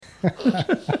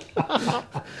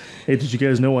Hey, did you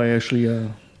guys know I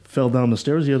actually fell down the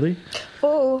stairs the other day?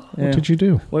 Oh. Yeah. What did you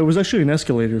do? Well, it was actually an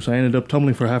escalator, so I ended up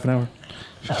tumbling for half an hour.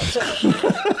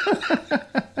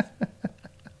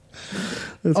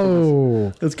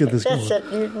 Let's get this That's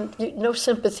going. it. No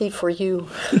sympathy for you.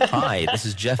 Hi, this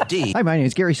is Jeff D. Hi, my name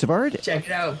is Gary Savard. Check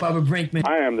it out, Bubba Brinkman.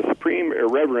 I am the Supreme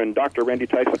Irreverend Dr. Randy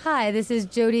Tyson. Hi, this is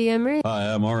Jody Emery.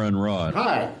 Hi, I'm R.N. Rod.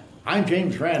 Hi, I'm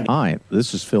James Rand. Hi,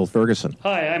 this is Phil Ferguson.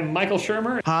 Hi, I'm Michael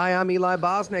Shermer. Hi, I'm Eli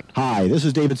Bosnick. Hi, this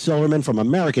is David Silverman from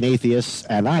American Atheists,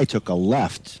 and I took a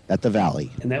left at the Valley.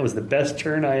 And that was the best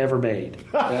turn I ever made.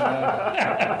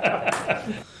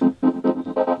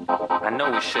 I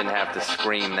know we shouldn't have to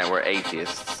scream that we're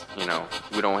atheists. You know,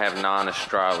 we don't have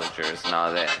non-astrologers and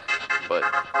all that. But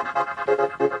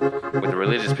with the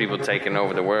religious people taking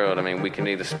over the world, I mean, we can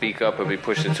either speak up or be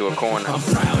pushed into a corner. I'm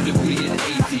proud to be an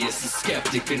atheist, a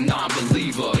skeptic, a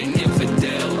non-believer, an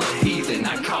infidel, a heathen.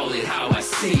 I call it how I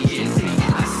see it.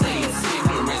 I say it's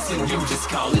ignorance and you just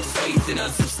call it faith and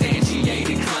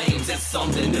unsubstantiated claims. That's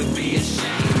something to be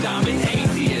ashamed. I'm an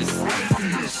atheist.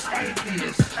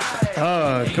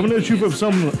 Coming at you from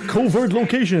some covert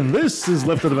location, this is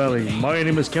Left of the Valley. My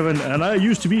name is Kevin, and I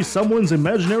used to be someone's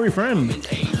imaginary friend.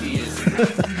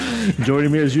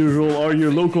 Joining me as usual are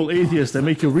your local atheists that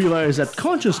make you realize that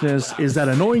consciousness is that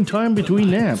annoying time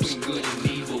between naps.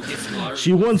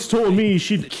 She once told me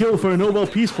she'd kill for a Nobel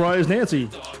Peace Prize, Nancy.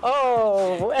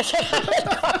 Oh, I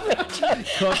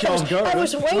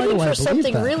was waiting for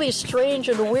something really strange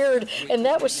and weird, and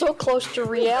that was so close to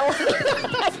reality.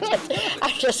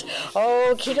 I just,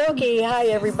 okie dokie, hi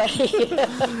everybody.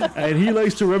 And he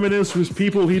likes to reminisce with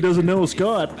people he doesn't know,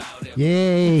 Scott.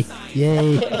 Yay,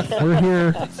 we're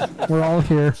here. We're all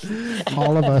here.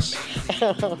 All of us.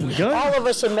 All of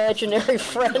us imaginary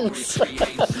friends.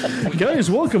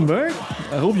 Guys, welcome back.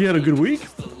 I hope you had a good week.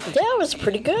 Yeah, it was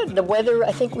pretty good. The weather,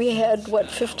 I think we had,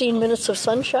 15 minutes of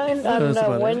sunshine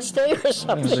on Wednesday or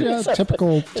something. Yeah,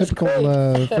 typical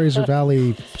Fraser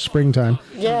Valley springtime.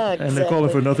 Yeah, exactly. And they're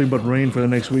calling for nothing but rain for the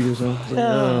next week or so.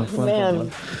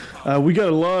 Man. We got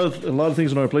a lot of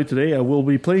things on our plate today. We'll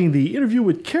be playing the interview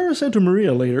with Cara Santa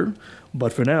Maria later.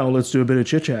 But for now, let's do a bit of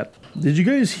chit-chat. Did you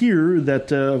guys hear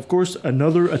that, of course,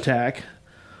 another attack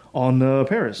on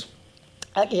Paris?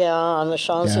 Yeah, on the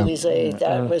Champs-Élysées.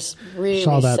 That was really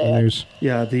saw that sad. in the news.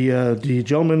 Yeah, the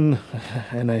gentleman,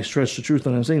 and I stretch the truth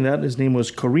when I'm saying that, his name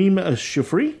was Karim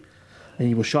Shafri, and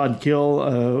he was shot and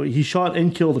killed. He shot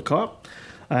and killed a cop,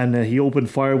 and he opened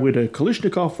fire with a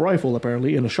Kalashnikov rifle,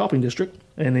 apparently, in a shopping district,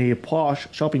 in a posh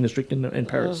shopping district in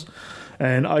Paris.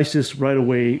 And ISIS right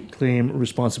away claimed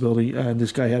responsibility, and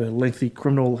this guy had a lengthy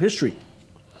criminal history.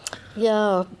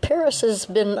 Yeah, Paris has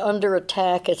been under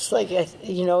attack. It's like,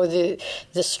 the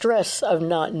stress of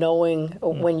not knowing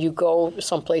when you go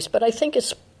someplace. But I think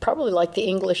it's probably like the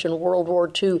English in World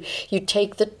War II. You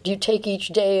take each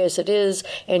day as it is,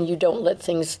 and you don't let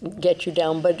things get you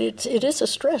down. But it is a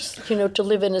stress, to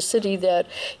live in a city that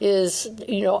is,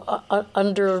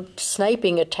 under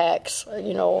sniping attacks,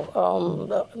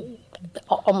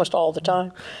 almost all the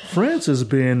time. France has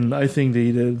been, I think,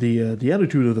 the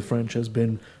attitude of the French has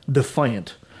been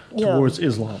defiant towards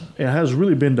Islam. It has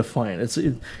really been defiant. It's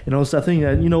that thing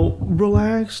that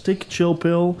relax, take a chill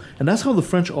pill, and that's how the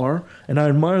French are. And I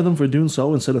admire them for doing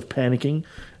so instead of panicking.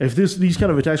 If these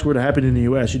kind of attacks were to happen in the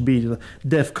U.S., it'd be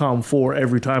DEFCON 4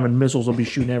 every time, and missiles will be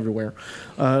shooting everywhere.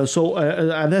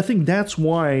 And I think that's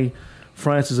why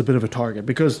France is a bit of a target,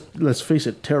 because let's face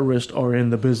it, terrorists are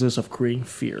in the business of creating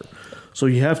fear. So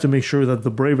you have to make sure that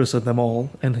the bravest of them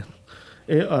all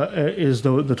is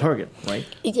the target, right?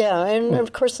 Yeah, and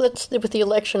of course, with the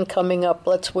election coming up,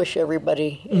 let's wish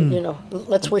everybody,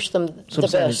 let's wish them the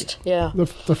best. Yeah,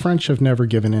 the French have never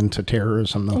given in to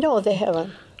terrorism, though. No, they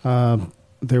haven't.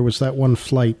 There was that one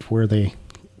flight where they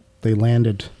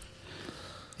landed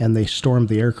and they stormed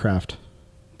the aircraft.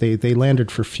 They landed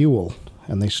for fuel.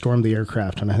 And they stormed the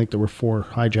aircraft, and I think there were 4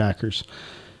 hijackers.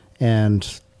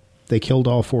 And they killed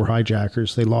all 4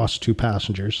 hijackers. They lost 2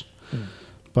 passengers.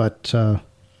 But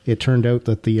it turned out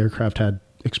that the aircraft had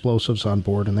explosives on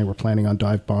board, and they were planning on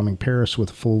dive bombing Paris with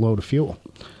a full load of fuel.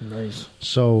 Nice.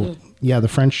 So, the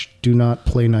French do not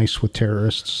play nice with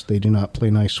terrorists. They do not play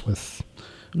nice with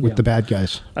the bad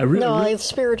guys. The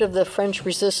spirit of the French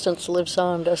resistance lives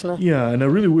on, doesn't it? Yeah, and I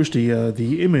really wish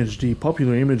the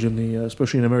popular image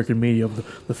especially in American media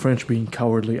of the French being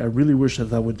cowardly, I really wish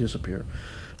that would disappear.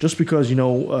 Just because,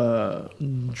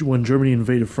 when Germany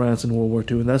invaded France in World War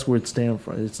II, and that's where it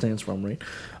stands from, right?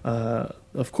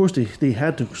 Of course, they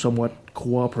had to somewhat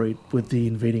cooperate with the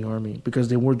invading army because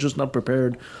they were just not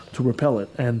prepared to repel it.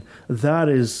 And that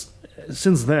is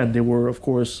since then, they were, of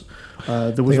course,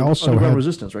 there was underground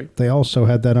resistance, right? They also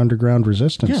had that underground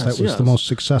resistance. Yes, that was the most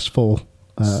successful,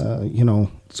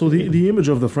 So the image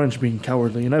of the French being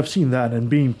cowardly, and I've seen that, and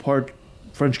being part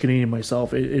French-Canadian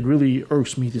myself, it really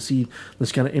irks me to see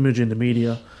this kind of image in the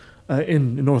media,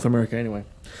 in North America anyway.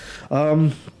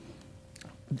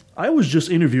 I was just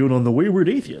interviewed on The Wayward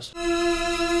Atheist.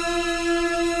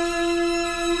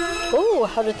 Oh,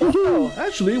 how did that go?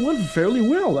 Actually, it went fairly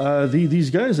well. These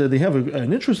guys, they have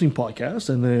an interesting podcast,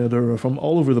 and they're from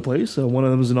all over the place. One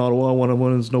of them is in Ottawa, one of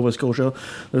them is Nova Scotia.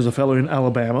 There's a fellow in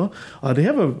Alabama. They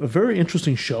have a very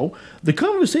interesting show. The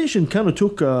conversation kind of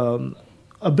took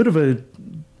a bit of a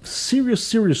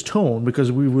serious tone,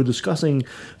 because we were discussing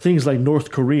things like North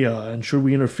Korea and should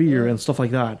we interfere and stuff like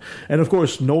that. And of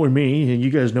course, knowing me, and you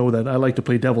guys know that I like to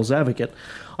play devil's advocate,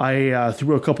 I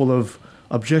threw a couple of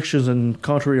objections and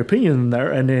contrary opinion in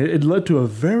there, and it led to a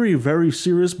very, very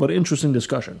serious but interesting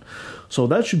discussion. So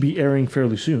that should be airing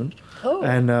fairly soon. Oh.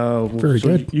 And Very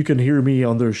good. You can hear me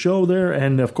on their show there.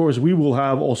 And of course, we will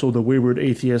have also the Wayward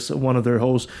Atheist, one of their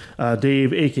hosts,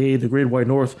 Dave, aka the Great White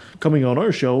North, coming on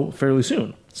our show fairly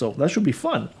soon. So that should be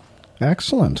fun.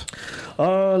 Excellent.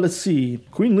 Let's see.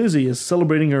 Queen Lizzie is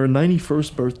celebrating her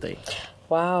 91st birthday.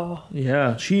 Wow.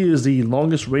 Yeah, she is the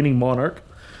longest reigning monarch.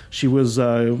 She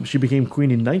became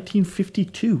queen in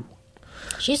 1952.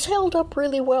 She's held up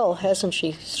really well, hasn't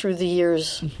she, through the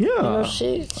years? Yeah.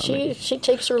 She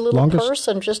takes her little purse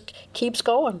and just keeps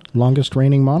going. Longest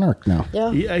reigning monarch now.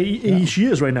 Yeah. She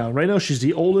is right now. Right now, she's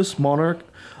the oldest monarch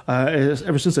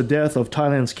ever since the death of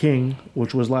Thailand's king,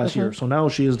 which was last year. So now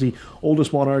she is the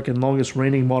oldest monarch and longest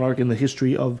reigning monarch in the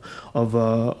history of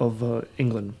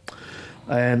England.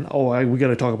 And we got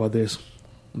to talk about this.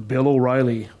 Bill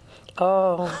O'Reilly.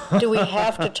 Oh, do we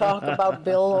have to talk about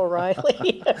Bill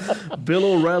O'Reilly? Bill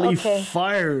O'Reilly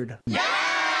fired.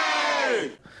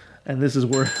 Yay! And this is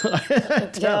where I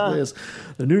tap this.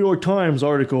 The New York Times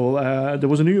article, there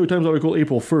was a New York Times article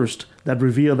April 1st that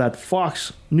revealed that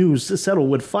Fox News settled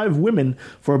with 5 women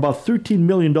for about $13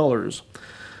 million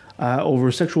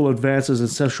over sexual advances and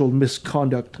sexual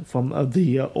misconduct from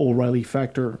the O'Reilly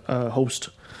Factor host.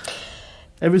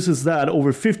 Ever since that,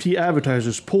 over 50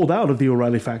 advertisers pulled out of the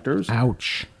O'Reilly Factors.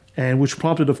 Ouch. And which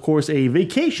prompted, of course, a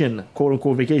vacation,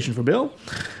 quote-unquote vacation for Bill.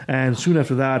 And soon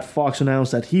after that, Fox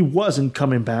announced that he wasn't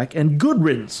coming back, and good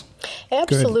riddance.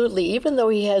 Absolutely. Good. Even though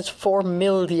he has 4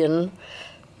 million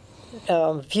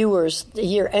viewers a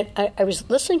year. And I was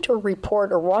listening to a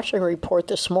report or watching a report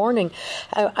this morning.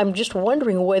 I'm just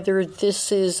wondering whether this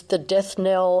is the death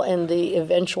knell and the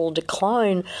eventual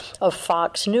decline of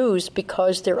Fox News,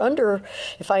 because they're under,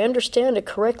 if I understand it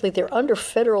correctly, they're under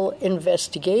federal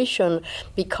investigation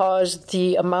because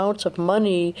the amounts of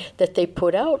money that they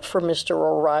put out for Mr.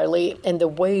 O'Reilly and the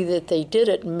way that they did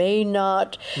it may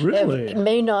not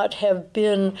have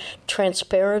been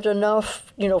transparent enough,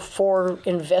 for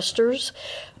investors.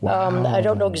 Wow. I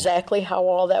don't know exactly how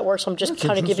all that works. I'm just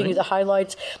kind of giving you the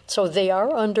highlights. So they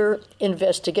are under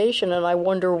investigation, and I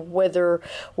wonder whether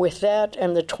with that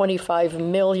and the $25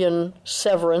 million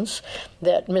severance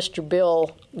that Mr.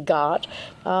 Bill got,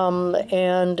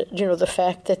 and the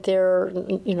fact that they're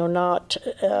not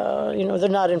they're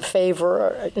not in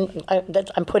favor.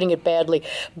 I'm putting it badly,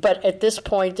 but at this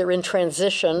point they're in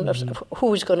transition of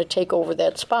who's going to take over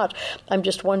that spot. I'm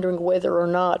just wondering whether or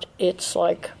not it's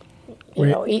like. I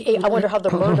wonder how the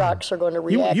Murdochs are going to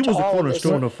react. He was to the all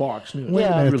cornerstone of Fox News.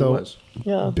 Yeah, He really was.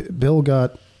 Yeah. Bill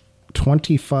got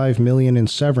 $25 million in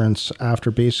severance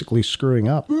after basically screwing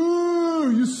up.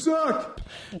 Ooh, you suck.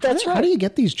 That's right. How do you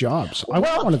get these jobs? I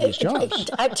want one of these jobs.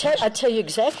 I tell you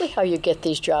exactly how you get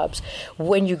these jobs.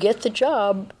 When you get the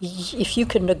job, if you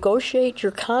can negotiate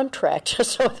your contract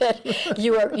so that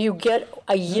you get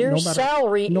a year's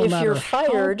salary if you're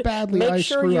fired, make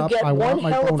sure you get one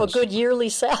hell of a good yearly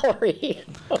salary.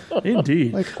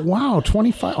 Indeed. Wow,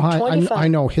 25. I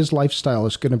know his lifestyle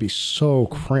is going to be so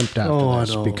crimped after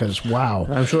this because, wow.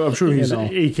 I'm sure he's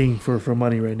aching for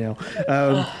money right now.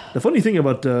 The funny thing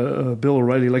about Bill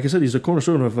O'Reilly, like I said, he's a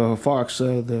cornerstone of Fox,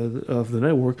 of the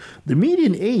network. The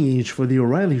median age for the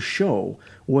O'Reilly show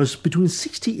was between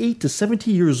 68 to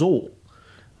 70 years old.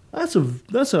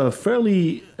 That's a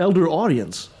fairly elder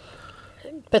audience.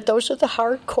 But those are the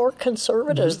hardcore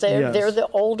conservatives. They're the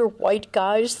older white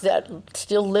guys that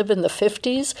still live in the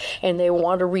 50s, and they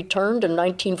want to return to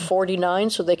 1949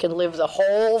 so they can live the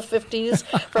whole 50s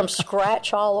from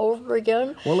scratch all over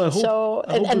again. Well, I hope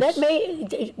and that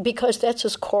may, because that's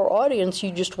his core audience,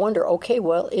 you just wonder, okay,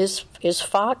 well, is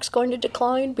Fox going to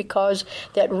decline because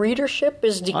that readership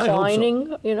is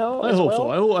declining? I hope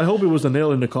so. I hope it was a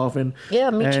nail in the coffin. Yeah,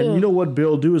 me too. And you know what,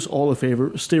 Bill? Do us all a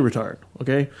favor. Stay retired,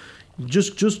 okay?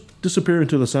 Just disappear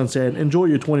into the sunset. Enjoy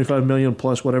your 25 million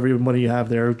plus whatever money you have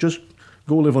there. Just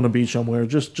go live on a beach somewhere.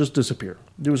 Just disappear.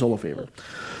 Do us all a favor.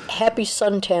 Happy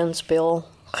suntans, Bill.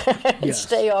 Yes.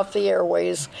 Stay off the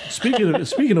airways.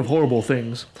 Speaking of horrible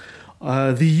things,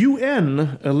 the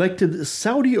UN elected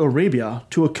Saudi Arabia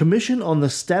to a commission on the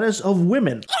status of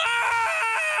women.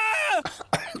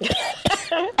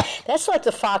 That's like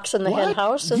the fox in the hen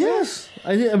house, isn't it?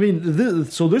 I mean,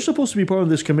 so they're supposed to be part of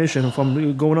this commission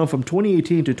from going on from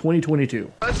 2018 to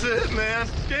 2022. That's it, man.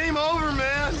 Game over,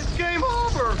 man. It's game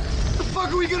over. What the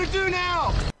fuck are we gonna do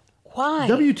now? Why?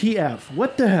 WTF?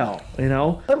 What the hell? You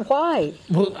know? But why?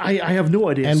 Well, I have no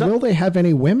idea. And will they have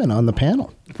any women on the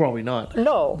panel? Probably not.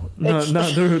 No. Not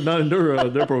in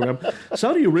their program.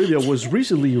 Saudi Arabia was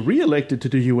recently re-elected to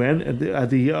the UN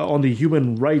on the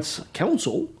Human Rights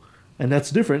Council, and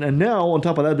that's different. And now, on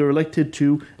top of that, they're elected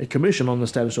to a commission on the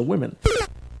status of women.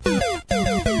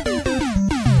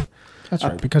 That's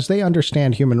right, because they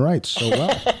understand human rights so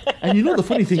well. And you know, the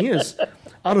funny thing is,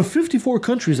 out of 54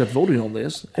 countries that voted on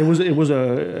this, it was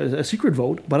a secret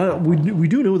vote. But we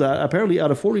do know that apparently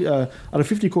out of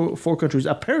 54 countries,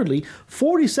 apparently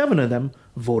 47 of them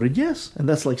voted yes, and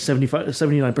that's like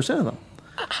 79% of them.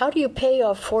 How do you pay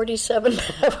off 47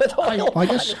 with oil?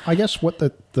 I guess what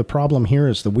the problem here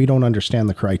is that we don't understand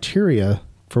the criteria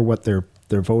for what they're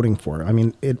voting for. I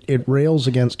mean, it rails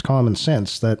against common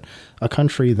sense that a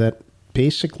country that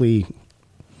basically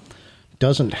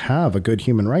doesn't have a good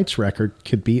human rights record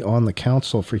could be on the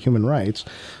Council for Human Rights.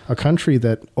 A country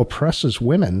that oppresses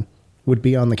women would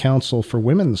be on the Council for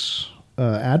Women's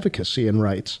Advocacy and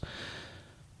Rights.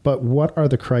 But what are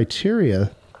the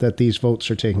criteria that these votes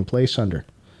are taking place under?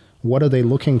 What are they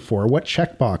looking for? What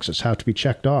checkboxes have to be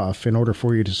checked off in order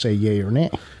for you to say yay or nay?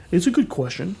 It's a good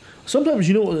question. Sometimes,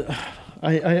 you know,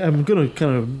 I'm going to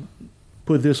kind of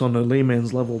put this on a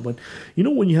layman's level, but you know,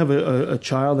 when you have a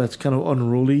child that's kind of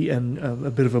unruly and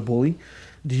a bit of a bully,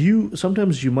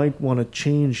 sometimes you might want to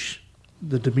change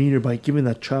the demeanor by giving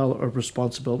that child a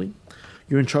responsibility.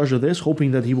 You're in charge of this,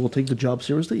 hoping that he will take the job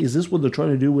seriously. Is this what they're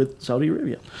trying to do with Saudi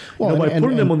Arabia? Well, by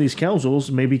putting them on these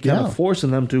councils, maybe kind of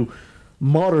forcing them to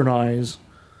modernize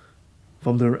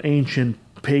from their ancient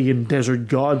pagan desert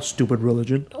god stupid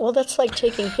religion. Well, that's like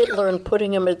taking Hitler and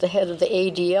putting him at the head of the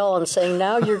ADL and saying,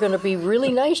 now you're going to be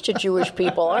really nice to Jewish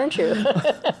people, aren't you?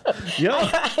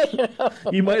 Yeah.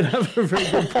 You might have a very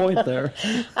good point there.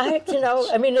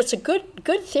 I mean, it's a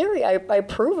good theory. I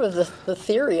approve of the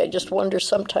theory. I just wonder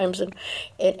sometimes, and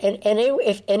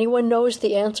if anyone knows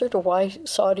the answer to why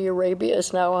Saudi Arabia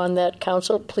is now on that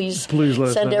council, please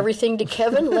send everything to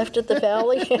Kevin, left at the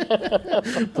Valley.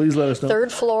 Please let us know.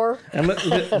 3rd floor. And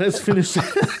let's finish.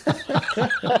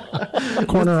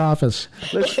 Corner office.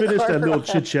 Let's finish that little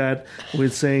chit chat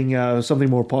with saying something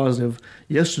more positive.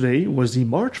 Yesterday was the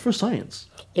March for Science.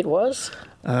 It was.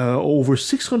 Over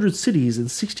 600 cities in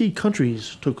 60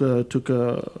 countries took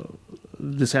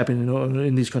this happening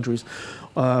in these countries.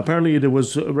 Apparently, there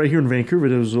was right here in Vancouver.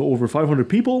 There was over 500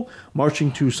 people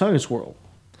marching to Science World,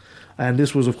 and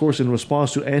this was, of course, in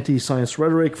response to anti-science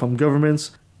rhetoric from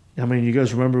governments. I mean, you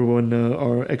guys remember when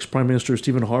our ex-Prime Minister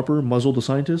Stephen Harper muzzled the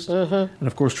scientists? And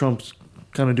of course, Trump's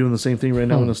kind of doing the same thing right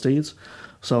now in the States.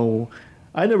 So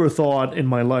I never thought in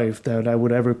my life that I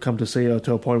would ever come to say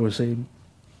to a point where say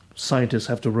scientists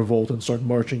have to revolt and start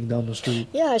marching down the street.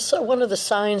 Yeah, I saw one of the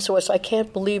signs was, I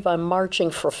can't believe I'm marching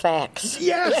for facts.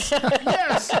 Yes,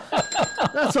 yes.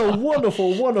 That's a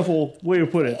wonderful, wonderful way to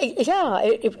put it. Yeah.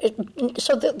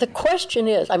 So the question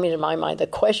is, I mean, in my mind, the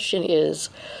question is,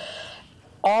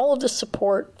 all of the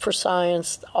support for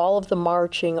science, all of the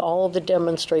marching, all of the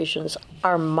demonstrations,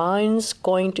 are minds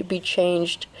going to be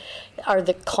changed? Are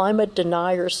the climate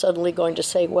deniers suddenly going to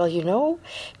say, well, you know,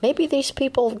 maybe these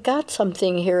people got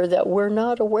something here that we're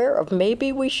not aware of.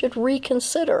 Maybe we should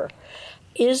reconsider.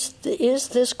 Is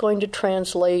this going to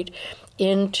translate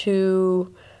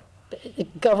into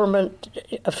government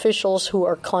officials who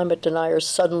are climate deniers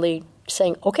suddenly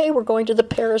saying, okay, we're going to the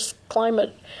Paris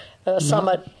climate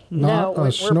summit? Not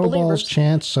a snowball's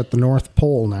chance at the North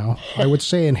Pole now. I would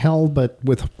say in hell, but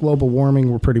with global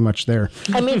warming, we're pretty much there.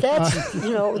 I mean,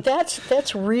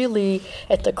 that's really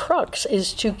at the crux,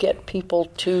 is to get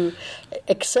people to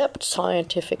accept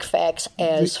scientific facts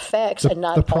as facts and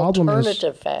not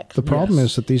alternative facts. The problem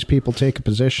is that these people take a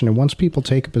position, and once people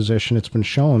take a position, it's been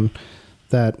shown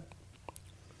that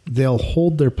they'll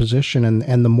hold their position,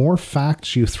 and the more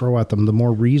facts you throw at them, the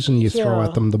more reason you throw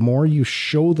at them, the more you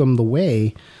show them the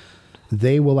way,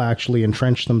 they will actually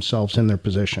entrench themselves in their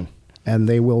position, and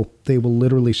they will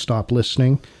literally stop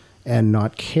listening and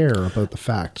not care about the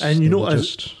facts. And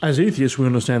as atheists, we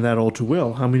understand that all too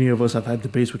well. How many of us have had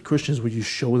debates with Christians where you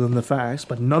show them the facts,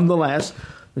 but nonetheless,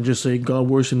 they just say God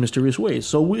works in mysterious ways.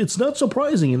 So it's not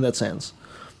surprising in that sense.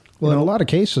 Well, in a lot of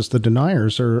cases, the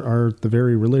deniers are the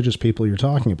very religious people you're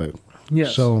talking about.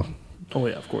 Yes. So, oh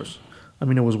yeah, of course. I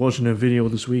mean, I was watching a video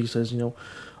this week. It says,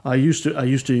 I used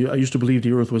to believe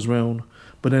the Earth was round,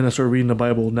 but then I started reading the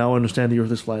Bible. Now I understand the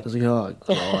Earth is flat. I was like, oh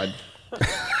God.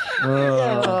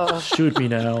 Shoot me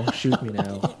now.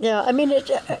 Yeah, I mean,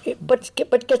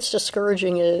 what gets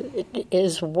discouraging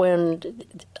is when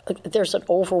there's an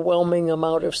overwhelming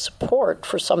amount of support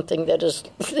for something that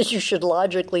you should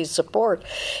logically support,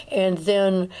 and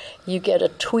then you get a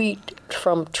tweet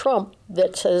from Trump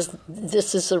that says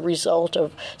this is a result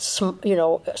of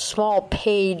small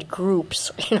paid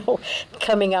groups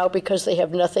coming out because they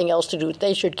have nothing else to do.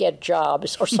 They should get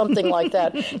jobs or something like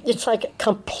that. It's like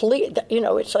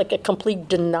a complete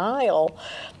denial.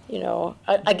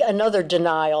 Another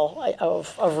denial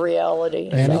of reality.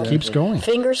 And it keeps going.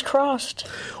 Fingers crossed.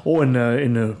 Oh, and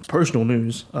in personal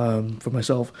news for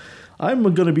myself, I'm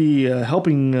going to be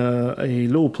helping a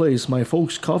little place, my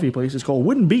folks' coffee place. It's called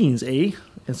Wooden Beans,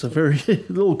 It's a very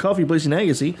little coffee place in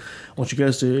Agassiz. I want you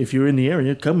guys to, if you're in the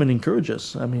area, come and encourage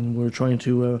us. I mean, we're trying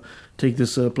to take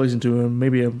this place into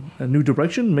maybe a new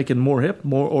direction, make it more hip,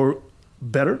 or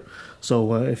better.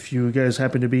 So if you guys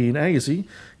happen to be in Agassiz,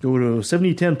 go to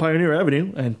 7010 Pioneer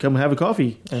Avenue and come have a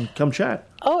coffee and come chat.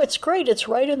 Oh, it's great. It's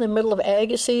right in the middle of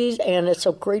Agassiz, and it's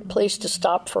a great place to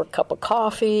stop for a cup of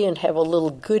coffee and have a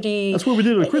little goodie. That's where we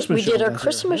did our Christmas show. We did our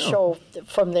Christmas show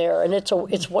from there, and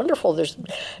it's wonderful. There's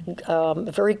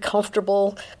very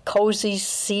comfortable, cozy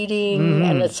seating,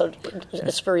 and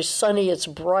it's very sunny. It's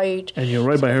bright. And you're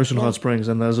right by Harrison Hot Springs,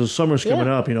 and as the summer's coming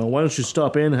up, why don't you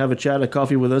stop in, have a chat, a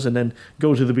coffee with us, and then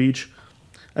go to the beach.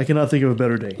 I cannot think of a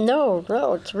better day. No,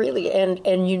 it's really,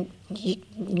 and you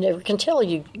never can tell.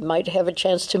 You might have a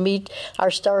chance to meet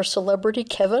our star celebrity,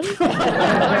 Kevin. Shake his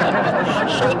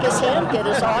hand, get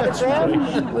his autograph.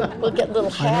 We'll get little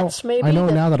hats, maybe. I know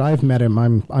now that I've met him,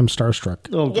 I'm starstruck.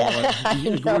 Oh God!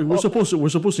 Yeah, we're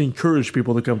supposed to encourage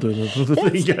people to come to the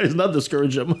thing, guys, not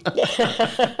discourage them.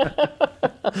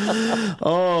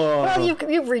 Well,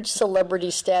 you've reached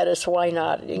celebrity status. Why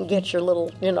not? You can get your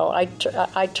little.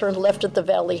 I turned left at the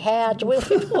Valley Hat. We'll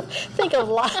think of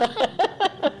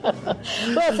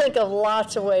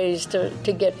lots of ways to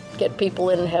get people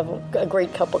in and have a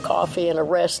great cup of coffee and a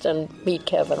rest and meet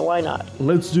Kevin. Why not?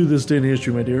 Let's do this day in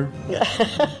history, my dear.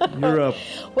 You're up.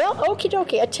 Well, okie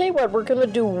dokie. I tell you what, we're going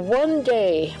to do one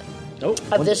day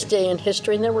of this day in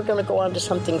history, and then we're going to go on to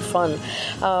something fun.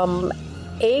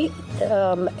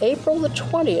 April the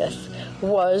 20th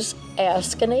was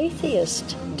Ask an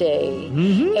Atheist Day.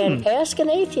 Mm-hmm. And Ask an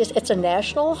Atheist, it's a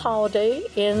national holiday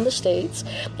in the States,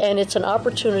 and it's an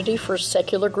opportunity for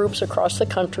secular groups across the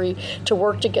country to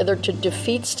work together to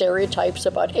defeat stereotypes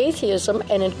about atheism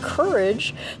and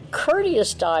encourage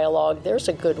courteous dialogue. There's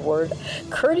a good word.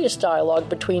 Courteous dialogue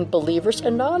between believers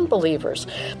and non-believers.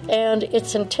 And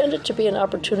it's intended to be an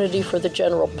opportunity for the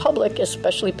general public,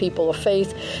 especially people of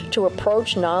faith, to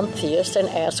approach non-theists and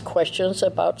ask questions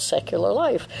about secular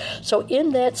life. So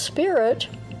in that spirit,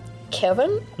 Kevin,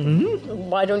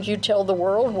 why don't you tell the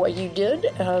world what you did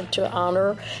to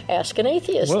honor Ask an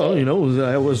Atheist Day? Well,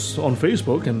 I was on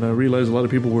Facebook and I realized a lot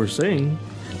of people were saying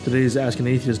today is Ask an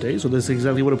Atheist Day, so that's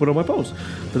exactly what I put on my post.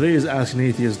 Today is Ask an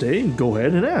Atheist Day, go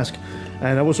ahead and ask.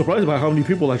 And I was surprised by how many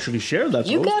people actually shared that.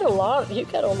 You got a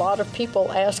lot of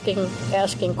people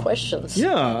asking questions.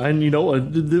 Yeah, and a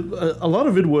lot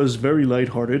of it was very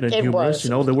lighthearted and humorous.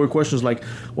 There were questions like,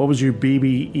 "What was your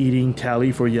baby eating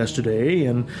tally for yesterday?"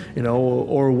 and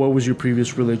or "What was your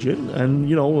previous religion?" And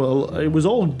it was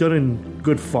all done in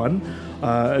good fun.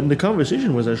 And the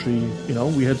conversation was actually,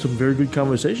 we had some very good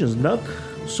conversations, not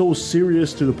so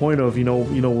serious to the point of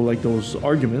like those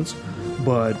arguments,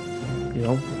 but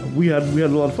we had a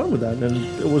lot of fun with that, and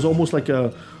it was almost like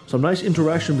some nice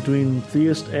interaction between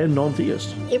theist and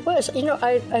non-theist. It was.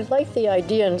 I like the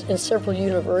idea in several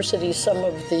universities. Some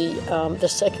of the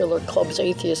secular clubs,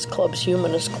 atheist clubs,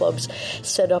 humanist clubs,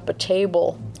 set up a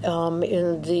table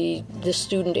in the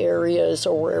student areas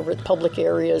or wherever, public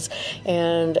areas,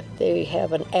 and they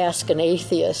have an Ask an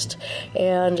Atheist.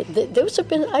 And those have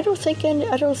been. I don't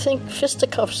think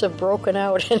fisticuffs have broken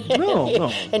out in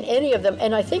any of them.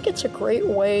 And I think it's a great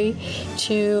way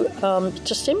to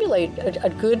stimulate a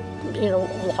good,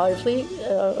 lively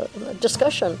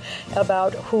discussion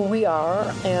about who we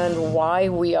are and why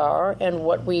we are and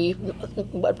what we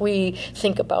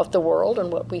think about the world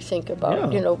and what we think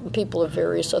about people of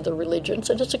various various other religions,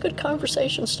 and it's a good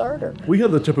conversation starter. We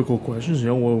had the typical questions,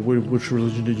 well, which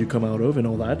religion did you come out of and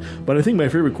all that. But I think my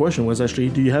favorite question was actually,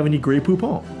 do you have any Grey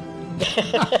Poupon?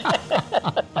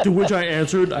 To which I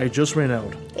answered, I just ran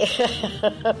out.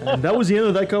 And that was the end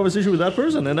of that conversation with that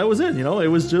person, and that was it.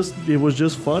 It was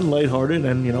just fun, lighthearted,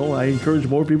 and I encourage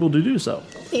more people to do so.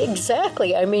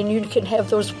 Exactly. I mean, you can have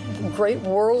those great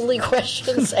worldly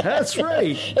questions. That's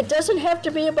right. It doesn't have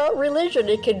to be about religion.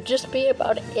 It could just be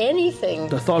about anything.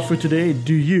 The thought for today,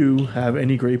 do you have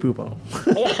any Grey Poupon?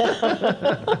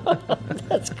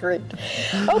 That's great.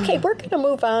 Okay, we're going to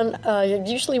move on.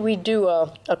 Usually we do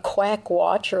a Quack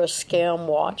Watch or a Scam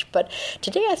Watch, but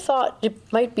today I thought it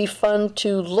might be fun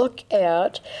to look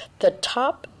at the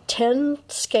top 10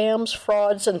 scams,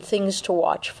 frauds, and things to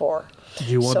watch for. Do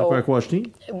you want the Quack Watch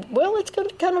team? Well, it's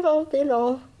kind of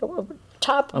a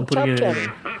top I'm putting 10. It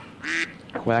in.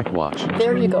 Quack Watch.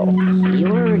 There you go.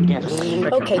 Your guess.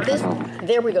 Okay,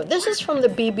 there we go. This is from the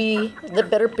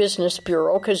Better Business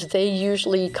Bureau, because they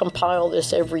usually compile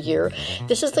this every year.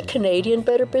 This is the Canadian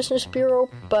Better Business Bureau,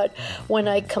 but when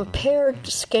I compared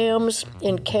scams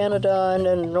in Canada and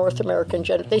in North America in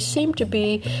general, they seem to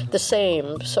be the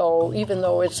same. So even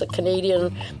though it's a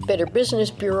Canadian Better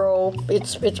Business Bureau,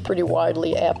 it's pretty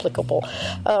widely applicable.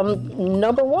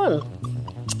 Number one.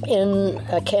 In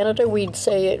Canada, we'd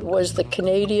say it was the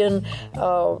Canadian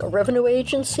Revenue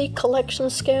Agency collection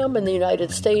scam. In the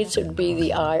United States, it would be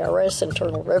the IRS,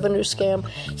 Internal Revenue scam.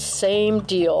 Same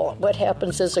deal. What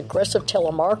happens is aggressive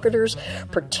telemarketers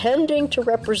pretending to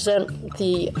represent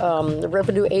the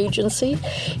revenue agency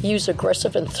use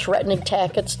aggressive and threatening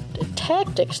tactics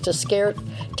to scare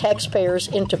taxpayers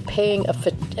into paying a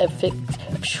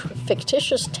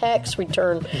fictitious tax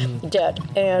return debt.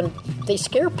 And they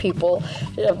scare people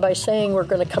by saying we're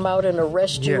going to come out and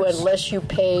arrest you unless you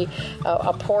pay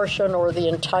a portion or the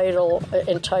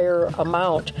entire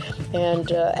amount.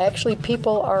 And actually,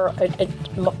 people are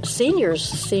seniors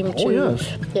seem to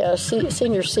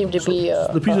seniors seem to be.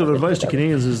 The piece of advice to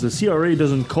Canadians is the CRA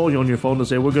doesn't call you on your phone to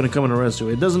say we're going to come and arrest you.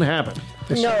 It doesn't happen.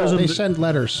 They send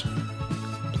letters.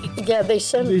 Yeah, they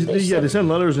send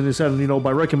letters, and they send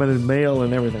by recommended mail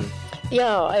and everything.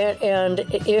 Yeah, and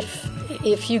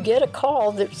if you get a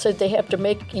call that said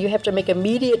you have to make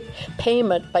immediate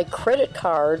payment by credit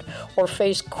card or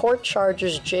face court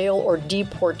charges, jail, or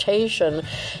deportation,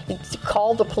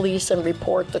 call the police and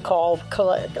report the call.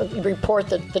 Report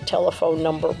the telephone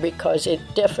number, because it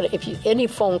definitely, any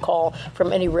phone call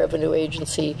from any revenue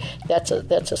agency, that's a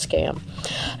scam.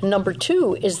 Number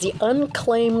two is the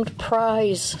unclaimed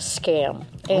prize scam.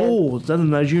 And is that the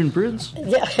Nigerian prince?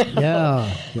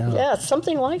 Yeah,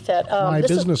 something like that. My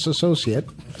business associate.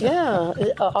 Yeah,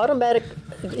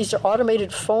 these are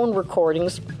automated phone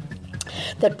recordings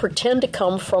that pretend to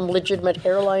come from legitimate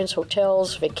airlines,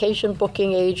 hotels, vacation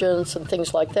booking agents, and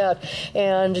things like that.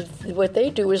 And what they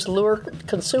do is lure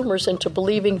consumers into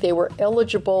believing they were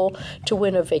eligible to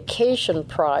win a vacation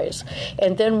prize.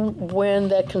 And then when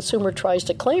that consumer tries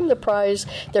to claim the prize,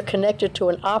 they're connected to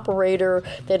an operator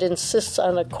that insists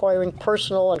on acquiring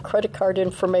personal and credit card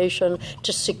information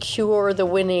to secure the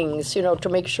winnings, to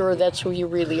make sure that's who you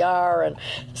really are, and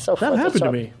so forth. That happened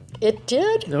to me. It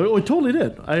did? No, it totally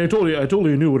did. I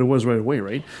totally knew what it was right away,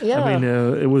 right? Yeah. I mean,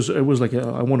 it was like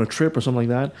I won a trip or something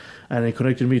like that, and it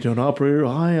connected me to an operator.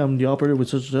 Hi, I'm the operator with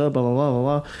such blah blah blah blah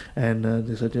blah, and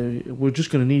they said we're just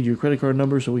going to need your credit card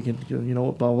number so we can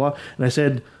blah blah blah. And I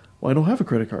said, well, I don't have a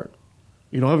credit card.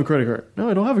 You don't have a credit card? No,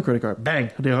 I don't have a credit card.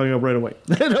 Bang! They hung up right away.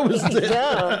 That was it.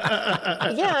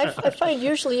 Yeah. I find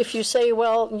usually if you say,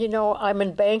 well, I'm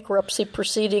in bankruptcy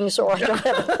proceedings, or I don't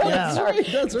have a credit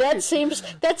card, that seems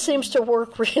to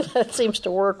work. That seems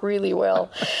to work really well.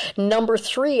 Number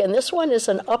three, and this one is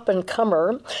an up and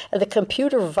comer, the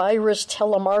computer virus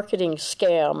telemarketing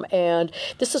scam, and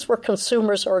this is where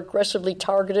consumers are aggressively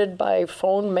targeted by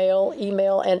phone, mail,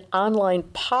 email, and online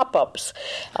pop-ups,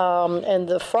 and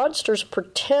the fraudsters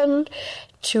pretend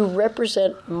to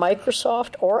represent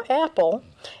Microsoft or Apple,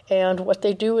 and what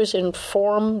they do is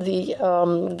inform the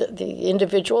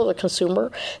individual, the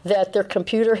consumer, that their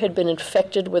computer had been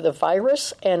infected with a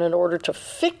virus, and in order to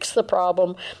fix the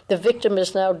problem, the victim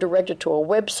is now directed to a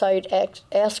website,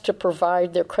 asked to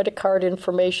provide their credit card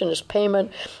information as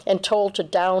payment, and told to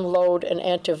download an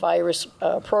antivirus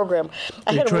program.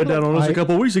 They tried that on us a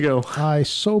couple of weeks ago. I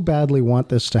so badly want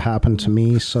this to happen to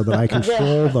me so that I can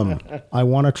troll them. I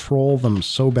want to troll them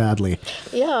so badly.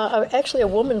 Yeah, actually, a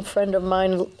woman friend of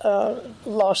mine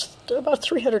lost about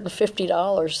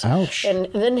 $350. Ouch. And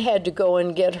then had to go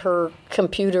and get her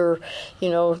computer,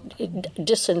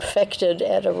 disinfected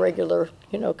at a regular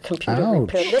computer Ouch.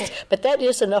 repair. But that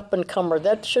is an up-and-comer.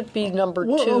 That should be number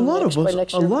two a lot of us,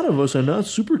 next year. a lot of us are not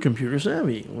super computer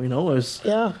savvy.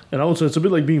 Yeah. And also, it's a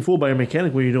bit like being fooled by a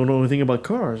mechanic when you don't know anything about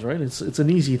cars, right? It's an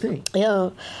easy thing. Yeah.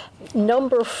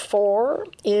 Number 4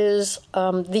 is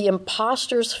the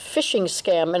imposter's phishing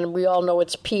scam, and we all know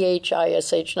it's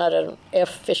PHISH, not an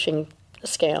F phishing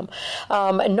scam.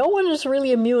 And no one is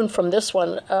really immune from this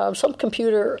one. Some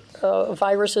computer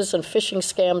viruses and phishing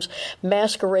scams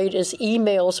masquerade as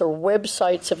emails or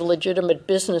websites of legitimate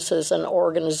businesses and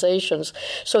organizations.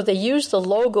 So they use the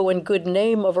logo and good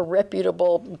name of a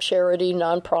reputable charity,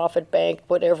 nonprofit, bank,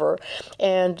 whatever.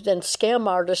 And then scam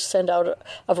artists send out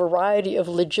a variety of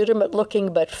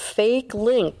legitimate-looking but fake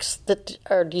links that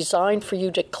are designed for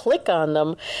you to click on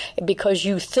them because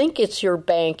you think it's your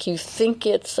bank, you think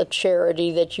it's a charity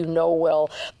that you know well,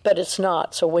 but it's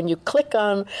not. So when you click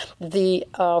on the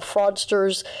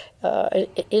fraudsters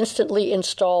instantly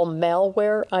install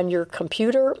malware on your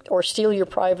computer or steal your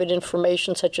private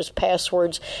information such as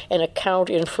passwords and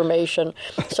account information.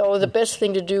 So the best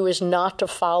thing to do is not to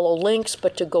follow links,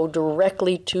 but to go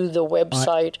directly to the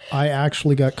website. I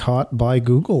actually got caught by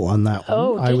Google on that one.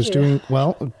 Oh, I was doing,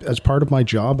 as part of my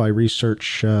job, I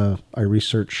research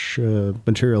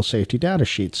material safety data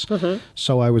sheets. Mm-hmm.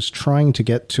 So I was trying to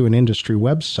get to an industry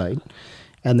website,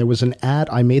 and there was an ad.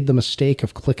 I made the mistake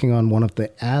of clicking on one of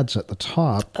the ads at the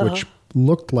top, which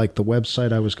looked like the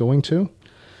website I was going to,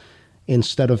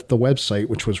 instead of the website,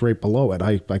 which was right below it.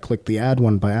 I clicked the ad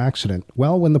one by accident.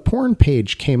 Well, when the porn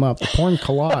page came up, the porn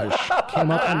collage came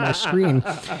up on my screen.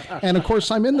 And of course,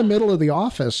 I'm in the middle of the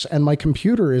office, and my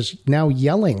computer is now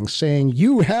yelling, saying,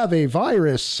 "You have a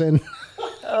virus." And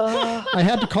I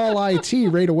had to call IT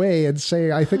right away and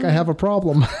say, "I think I have a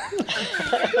problem."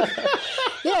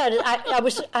 Yeah,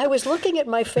 I was looking at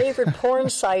my favorite porn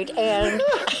site and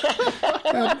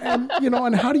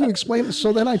and how do you explain it?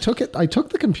 So then I took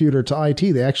the computer to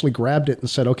IT. They actually grabbed it and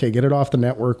said, "Okay, get it off the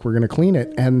network. We're going to clean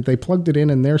it." And they plugged it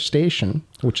in their station,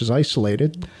 which is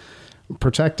isolated,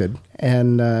 protected,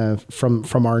 and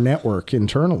from our network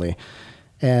internally,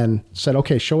 and said,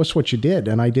 "Okay, show us what you did."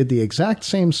 And I did the exact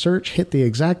same search, hit the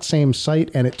exact same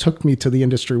site, and it took me to the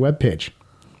industry webpage.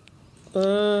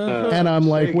 And I'm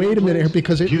like, wait a minute,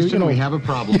 because Houston, we have a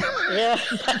problem. Yeah.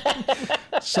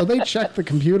 So they checked the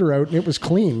computer out and it was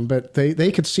clean, but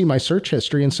they could see my search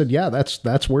history and said, "Yeah,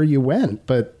 that's where you went,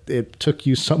 but it took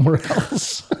you somewhere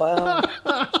else." Wow.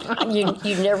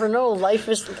 You never know.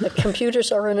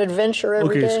 Computers are an adventure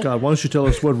every day. Okay, Scott, why don't you tell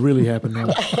us what really happened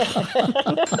now?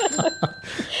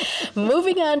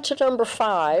 Moving on to number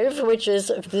 5, which is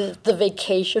the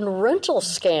vacation rental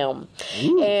scam.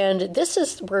 Ooh. And this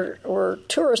is where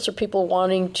tourists or people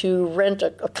wanting to rent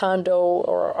a condo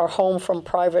or a home from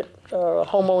private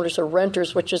homeowners or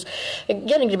renters, which is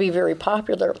getting to be very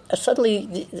popular,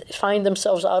 suddenly find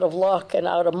themselves out of luck and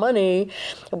out of money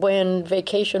when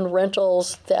vacation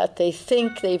rentals that they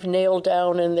think they've nailed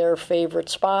down in their favorite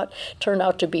spot turn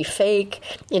out to be fake,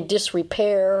 in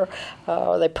disrepair,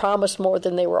 they promised more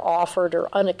than they were offered, or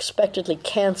unexpectedly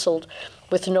canceled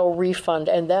with no refund,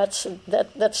 and that's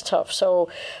tough. So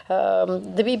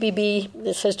the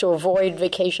BBB says to avoid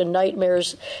vacation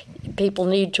nightmares, people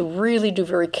need to really do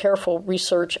very careful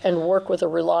research and work with a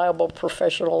reliable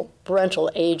professional rental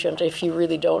agent. If you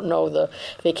really don't know the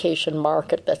vacation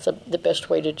market, that's the best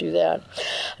way to do that.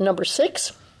 Number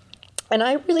 6. And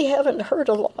I really haven't heard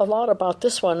a lot about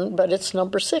this one, but it's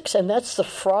number 6, and that's the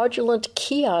fraudulent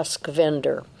kiosk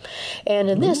vendor. And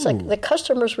in this, the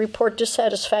customers report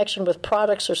dissatisfaction with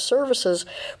products or services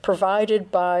provided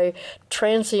by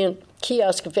transient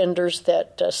kiosk vendors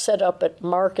that set up at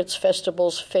markets,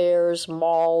 festivals, fairs,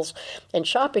 malls, and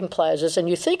shopping plazas. And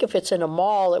you think if it's in a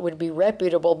mall, it would be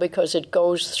reputable because it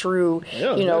goes through,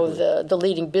 the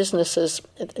leading businesses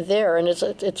there, and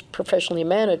it's professionally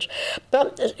managed.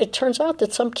 But it turns out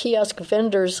that some kiosk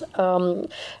vendors are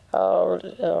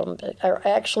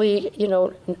actually,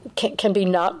 can be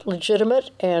not legitimate,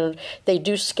 and they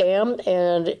do scam.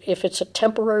 And if it's a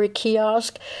temporary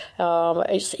kiosk,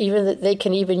 they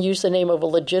can even use the name of a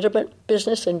legitimate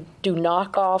business and do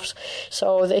knockoffs.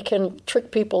 So they can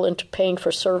trick people into paying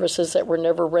for services that were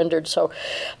never rendered. So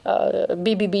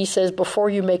BBB says before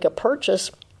you make a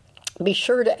purchase, be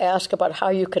sure to ask about how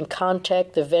you can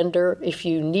contact the vendor if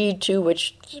you need to,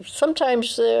 which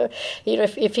sometimes,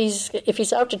 if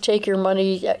he's out to take your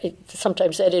money,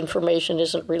 sometimes that information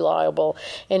isn't reliable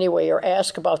anyway. Or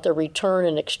ask about the return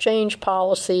and exchange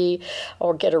policy,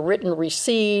 or get a written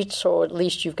receipt, so at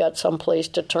least you've got some place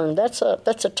to turn. That's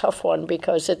a tough one,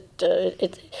 because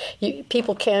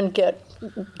people can get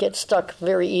stuck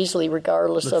very easily,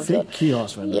 regardless of the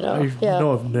kiosk vendor.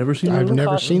 I've never seen. I've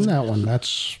never seen that one.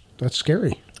 That's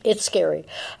scary. It's scary.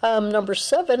 Number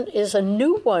 7 is a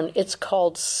new one. It's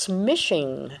called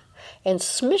smishing. And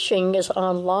smishing is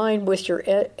online with your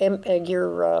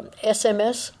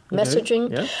SMS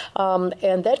messaging. Yeah.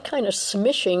 And that kind of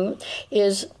smishing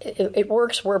it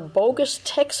works where bogus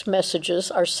text messages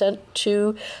are sent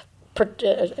to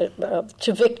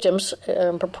victims,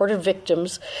 purported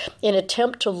victims, in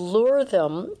attempt to lure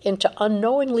them into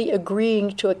unknowingly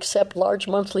agreeing to accept large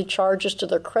monthly charges to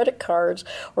their credit cards,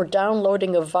 or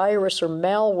downloading a virus or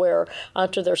malware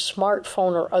onto their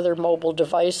smartphone or other mobile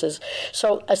devices.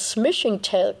 So a smishing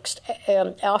text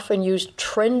often used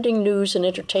trending news and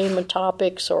entertainment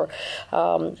topics, or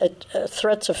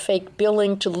threats of fake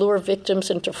billing to lure victims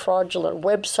into fraudulent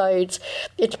websites.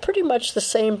 It's pretty much the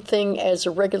same thing as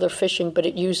a regular phishing, but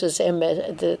it uses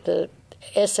the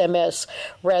SMS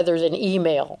rather than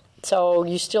email. So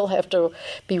you still have to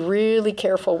be really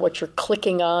careful what you're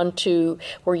clicking on to,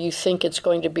 where you think it's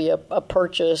going to be a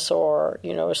purchase, or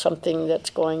something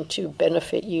that's going to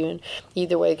benefit you. And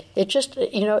either way, it just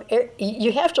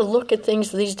you have to look at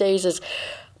things these days as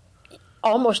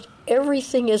almost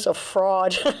everything is a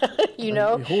fraud.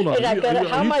 Hold on. And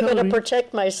how am I going to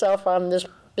protect myself on this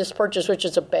purchase, which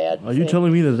is a bad Are you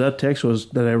telling me that text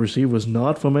that I received was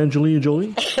not from Angelina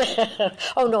Jolie?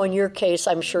 Oh, no, in your case,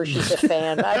 I'm sure she's a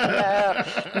fan.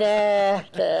 Then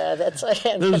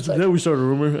we start a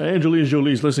rumor. Angelina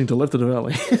Jolie's listening to Left of the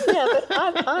Valley. Yeah, but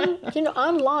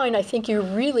online, I think you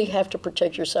really have to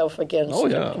protect yourself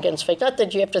against fake. Not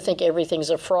that you have to think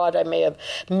everything's a fraud. I may have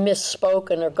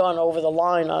misspoken or gone over the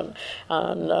line on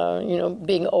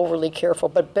being overly careful,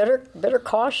 but better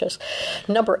cautious.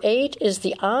 Number 8 is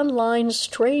the online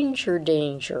stranger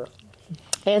danger.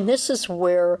 And this is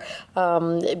where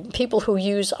people who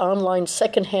use online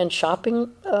secondhand shopping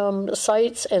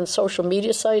sites and social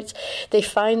media sites, they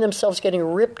find themselves getting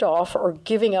ripped off or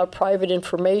giving out private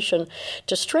information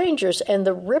to strangers. And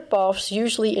the rip-offs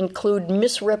usually include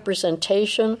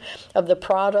misrepresentation of the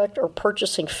product, or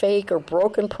purchasing fake or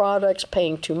broken products,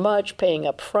 paying too much, paying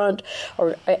up front,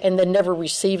 and then never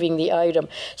receiving the item.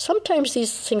 Sometimes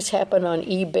these things happen on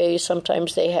eBay.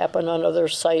 Sometimes they happen on other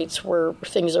sites where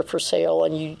things are for sale,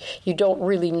 and you don't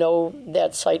really know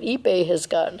that site. eBay has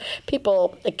got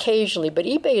people occasionally, but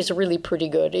eBay is really pretty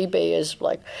good. eBay is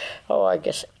like, I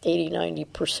guess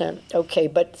 80-90% okay.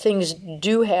 But things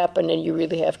do happen, and you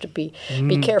really have to be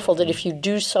careful that if you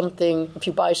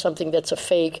buy something that's a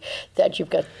fake, that you've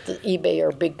got the eBay or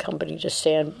a big company to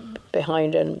stand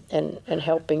behind and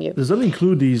helping you. Does that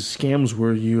include these scams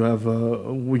where you have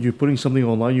where you're putting something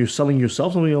online, you're selling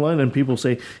yourself something online, and people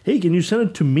say, "Hey, can you send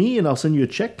it to me and I'll send you a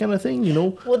check," kind of thing?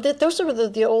 Well, those are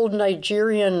the old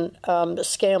Nigerian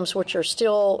scams, which are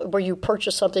still where you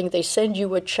purchase something, they send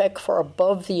you a check for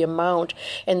above the amount,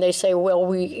 and they say, "Well,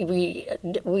 we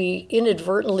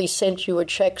inadvertently sent you a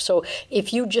check, so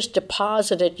if you just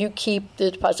deposit it, you keep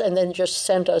the deposit, and then just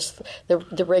send us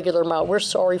the regular amount. We're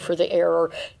sorry for the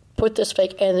error. Put this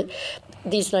fake." And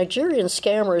these Nigerian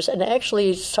scammers, and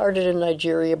actually started in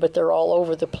Nigeria, but they're all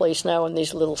over the place now in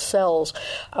these little cells,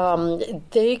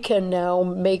 they can now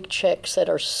make checks that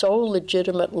are so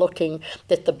legitimate looking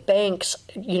that the banks,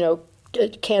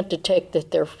 can't detect that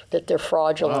they're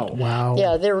fraudulent. Wow.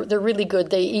 Yeah, they're really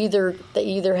good. They either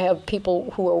have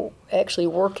people who are actually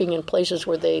working in places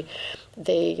where they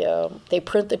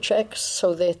print the checks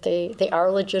so that they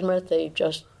are legitimate. They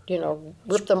just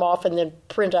rip them off and then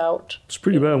print out. It's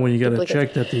pretty bad when you get a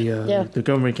check that the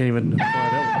government can't even find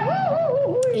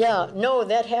out. Yeah, no,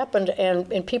 that happened,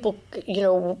 and people,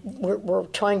 were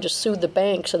trying to sue the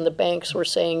banks, and the banks were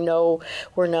saying, "No,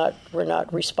 we're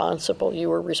not responsible. You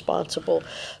were responsible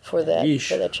for that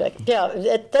check." Yeah,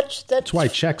 that's why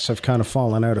checks have kind of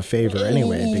fallen out of favor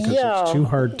anyway, because it's too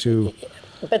hard to.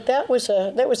 But that was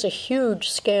a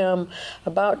huge scam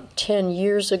about 10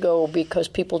 years ago, because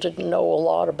people didn't know a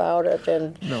lot about it,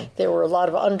 and there were a lot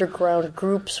of underground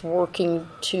groups working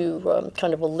to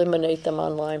kind of eliminate them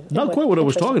online. Not quite what I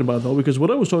was talking about, though, because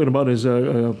what I was talking about is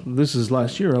this is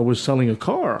last year. I was selling a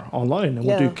car online. I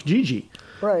went to Kijiji.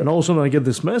 Right. And all of a sudden I get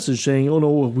this message saying, "Oh no,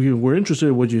 we're interested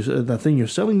in that thing you're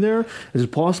selling there. Is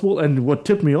it possible?" And what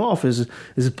tipped me off is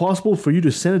it possible for you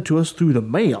to send it to us through the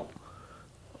mail?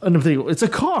 And I'm thinking, it's a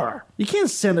car. You can't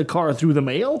send a car through the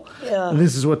mail. Yeah. And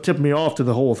this is what tipped me off to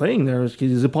the whole thing.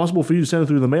 Is it possible for you to send it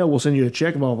through the mail? We'll send you a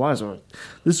check, blah, blah, blah. So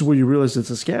this is where you realize it's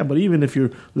a scam. But even if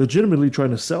you're legitimately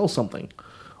trying to sell something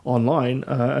online,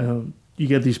 you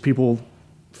get these people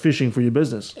fishing for your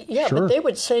business. Yeah, Sure. but they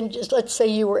would send, let's say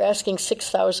you were asking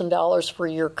 $6,000 for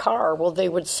your car. Well, they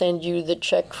would send you the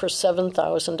check for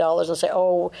 $7,000 and say,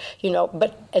 oh,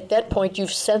 but at that point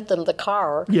you've sent them the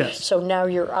car. Yes. So now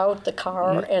you're out the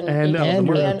car and the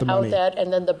money. that,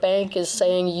 and then the bank is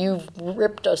saying you've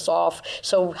ripped us off.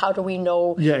 So how do we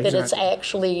know that it's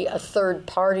actually a third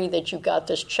party that you got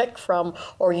this check from,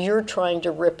 or you're trying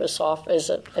to rip us off as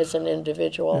an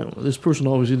individual? Yeah, well, this person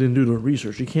obviously didn't do the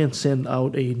research. You can't send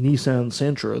out a Nissan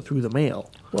Sentra through the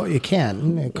mail. Well, you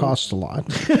can. It costs a lot.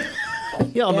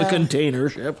 Yeah, on a container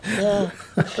ship. Yeah.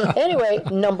 Anyway,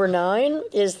 number 9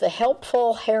 is the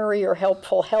Helpful Harry or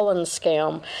Helpful Helen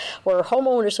scam, where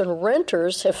homeowners and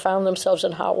renters have found themselves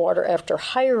in hot water after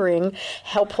hiring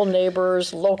helpful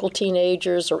neighbors, local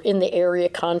teenagers, or in the area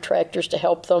contractors to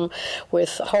help them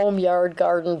with home, yard,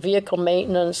 garden, vehicle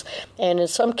maintenance. And in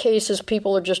some cases,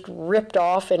 people are just ripped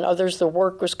off, and others, the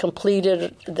work was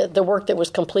completed. The work that was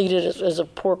completed is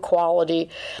of poor quality,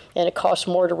 and it costs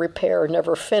more to repair,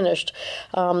 never finished.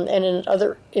 And in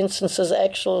other instances,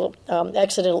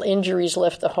 accidental injuries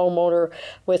left the homeowner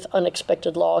with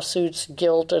unexpected lawsuits,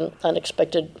 guilt, and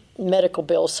unexpected medical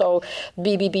bills. So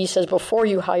BBB says before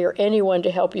you hire anyone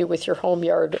to help you with your home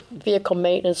yard vehicle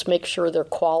maintenance, make sure they're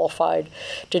qualified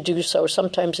to do so.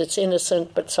 Sometimes it's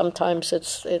innocent, but sometimes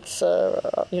it's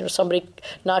somebody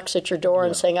knocks at your door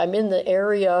and saying, I'm in the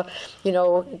area,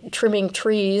 trimming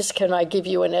trees. Can I give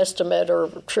you an estimate, or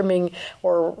trimming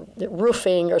or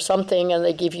roofing or something? And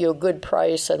they give you a good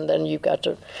price, and then you've got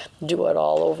to do it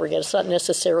all over again. It's not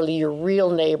necessarily your real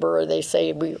neighbor, or they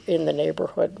say we're in the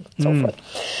neighborhood, and so forth.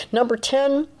 Number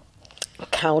 10,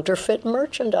 counterfeit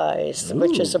merchandise,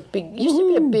 which is used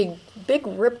to be a big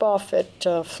rip-off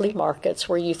at flea markets,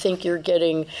 where you think you're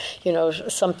getting,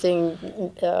 something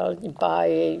by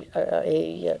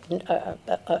a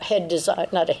head design,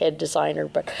 not a head designer,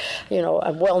 but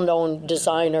a well-known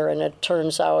designer, and it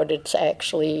turns out it's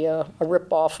actually a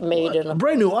rip-off made in a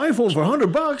brand new iPhone for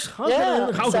 $100.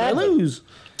 How can I lose?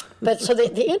 But so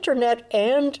the internet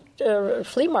and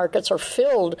flea markets are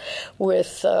filled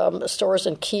with stores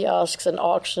and kiosks and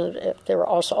auction. There are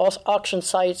also auction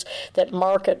sites that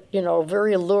market,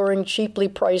 very alluring, cheaply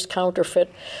priced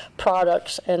counterfeit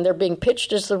products, and they're being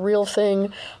pitched as the real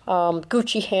thing.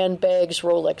 Gucci handbags,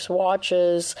 Rolex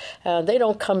watches, they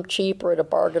don't come cheap or at a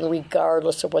bargain,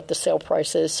 regardless of what the sale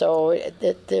price is. So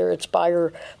it's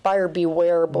buyer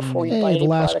beware before you buy any the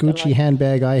last product Gucci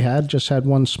handbag I had just had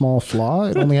one small flaw.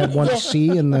 It only had one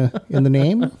C in the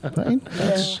name.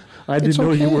 Right? I didn't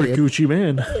know you were a Gucci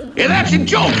man. Yeah, that's a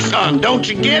joke, son. Don't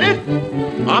you get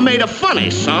it? I made a funny,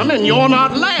 son, and you're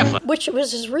not laughing. Which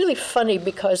is really funny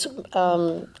because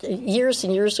years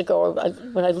and years ago,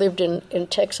 when I lived in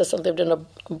Texas, I lived in a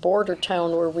border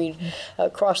town where we'd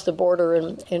cross the border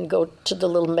and go to the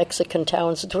little Mexican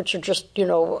towns, which are just,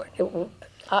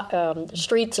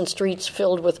 streets and streets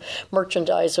filled with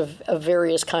merchandise of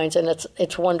various kinds, and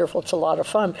it's wonderful. It's a lot of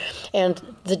fun. And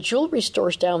the jewelry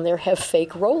stores down there have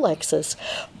fake Rolexes,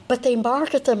 but they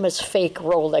market them as fake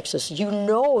Rolexes.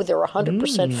 They're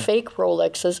 100% fake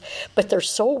Rolexes, but they're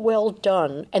so well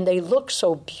done and they look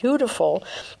so beautiful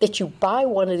that you buy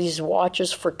one of these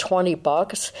watches for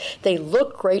 $20. They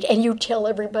look great, and you tell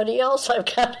everybody else,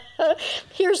 I've got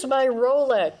here's my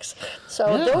Rolex.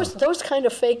 So those kind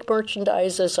of fake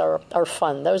merchandises are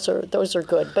fun. Those are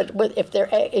good. But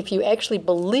if you actually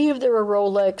believe they're a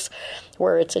Rolex,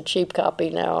 where it's a cheap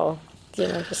copy now,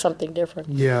 something different.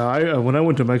 Yeah, when I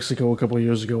went to Mexico a couple of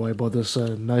years ago, I bought this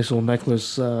nice little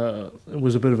necklace. It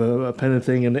was a bit of a pendant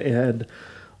thing, and it had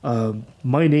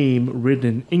my name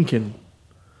written in Incan,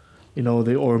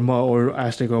 or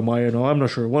Aztec or Maya. No, I'm not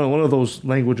sure. One of those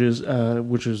languages,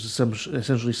 which is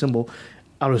essentially symbol,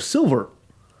 out of silver,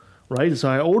 right? So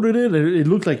I ordered it. And it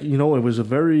looked like it was a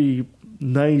very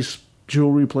nice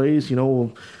jewelry place.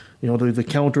 The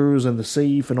counters and the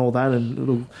safe and all that,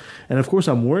 and of course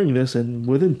I'm wearing this, and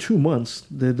within 2 months,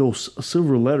 those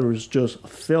silver letters just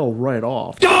fell right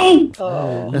off. And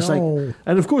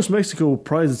of course Mexico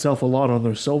prides itself a lot on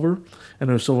their silver and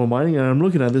their silver mining, and I'm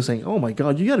looking at this saying, oh my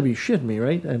God, you got to be shitting me,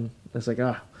 right? And it's like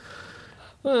I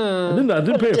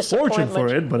didn't pay a fortune for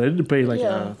it, but I did pay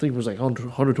I think it was like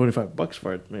 $125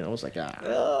 for it. I was like kind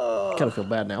of feel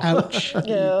bad now. Ouch.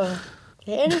 Yeah.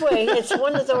 Anyway, it's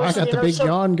one of those. I got the big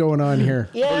yawn going on here.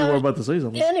 Yeah. You were about to say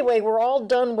something. Anyway, we're all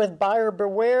done with buyer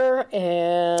beware,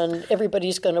 and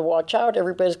everybody's going to watch out.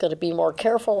 Everybody's going to be more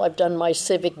careful. I've done my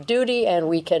civic duty, and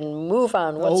we can move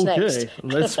on. What's next? Okay,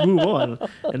 let's move on.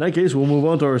 In that case, we'll move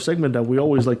on to our segment that we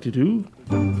always like to do.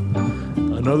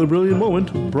 Another brilliant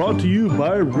moment brought to you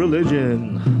by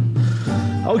religion.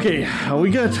 Okay, we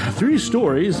got 3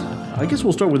 stories. I guess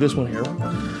we'll start with this one here.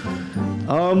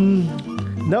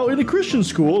 Now, in a Christian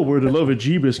school where the love of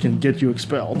Jeebus can get you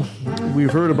expelled,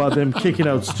 we've heard about them kicking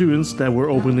out students that were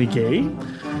openly gay.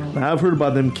 Now, I've heard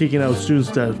about them kicking out students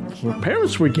that their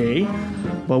parents were gay,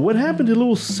 but what happened to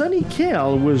little Sunny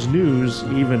Cal was news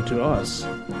even to us.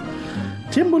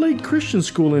 Timberlake Christian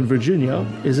School in Virginia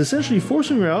is essentially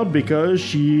forcing her out because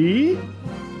she,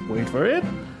 wait for it,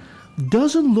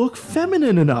 doesn't look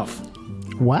feminine enough.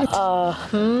 What?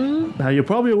 Now, you're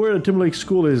probably aware that Timberlake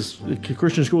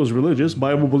Christian School is religious,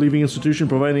 Bible-believing institution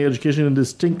providing education in a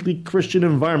distinctly Christian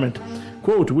environment.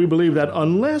 Quote, we believe that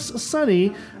unless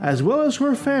Sunny, as well as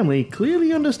her family,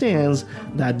 clearly understands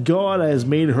that God has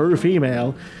made her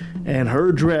female, and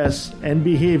her dress and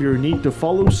behavior need to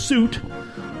follow suit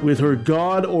with her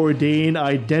God-ordained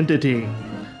identity.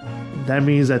 That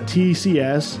means that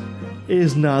TCS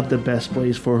is not the best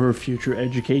place for her future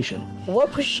education.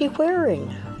 What was she wearing?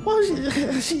 Well,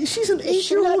 she's an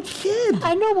 8-year-old kid.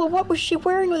 I know, but what was she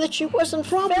wearing that she wasn't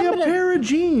Probably feminine? a pair of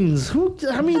jeans. It's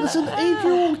an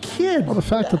 8-year-old kid. Well, the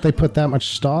fact that they put that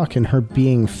much stock in her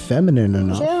being feminine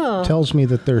enough tells me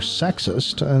that they're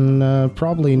sexist and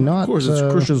probably not. Of course, it's a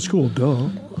Christian school, duh.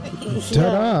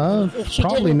 Ta-da!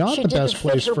 Probably not the best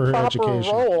place for her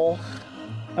education. Role.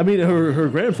 I mean, her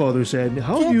grandfather said,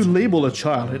 how do you label a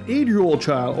child, an 8-year-old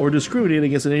child, or discriminate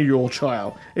against an 8-year-old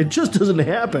child? It just doesn't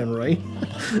happen, right?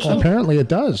 Well, apparently it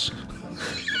does.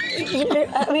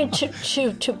 I mean,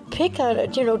 to pick on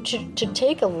it, to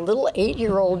take a little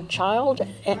 8-year-old child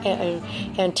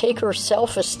and take her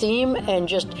self-esteem and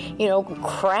just,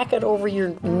 crack it over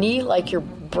your knee like you're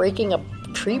breaking a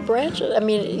tree branch. I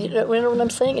mean, you know what I'm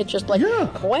saying? It's just like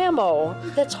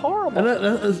whammo. That's horrible.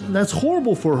 And that's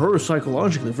horrible for her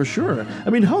psychologically, for sure. I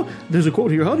mean, there's a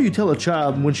quote here. How do you tell a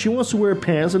child when she wants to wear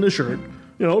pants and a shirt,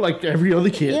 like every other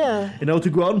kid, to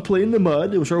go out and play in the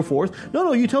mud and so forth?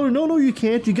 No, you tell her, no, you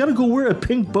can't. You got to go wear a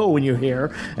pink bow in your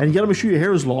hair, and you got to make sure your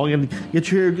hair is long and get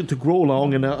your hair to grow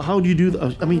long. And how do you do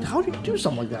that? I mean, how do you do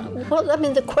something like that? Well, I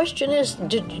mean, the question is,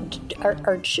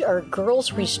 are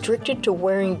girls restricted to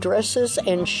wearing dresses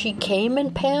and she came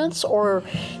in pants, or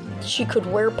she could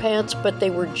wear pants, but they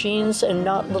were jeans and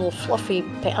not little fluffy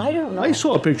pants? I don't know. I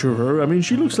saw a picture of her. I mean,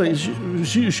 she looks like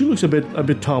she looks a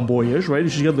bit tomboyish, right?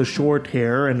 She's got the short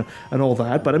hair and all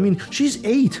that. But I mean, she's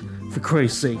 8, for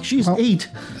Christ's sake. She's 8.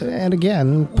 And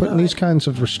again, putting these kinds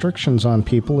of restrictions on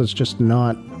people is just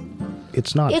not.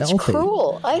 It's not healthy. It's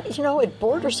cruel. It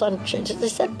borders on.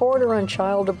 Does that border on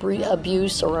child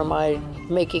abuse, or am I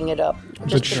making it up?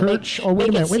 The church. Wait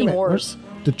a minute. Worse.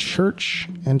 The church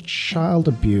and child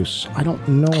abuse. I don't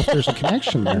know if there's a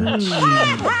connection there.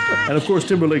 And of course,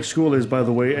 Timberlake School is, by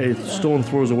the way, a stone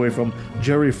throws away from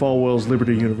Jerry Falwell's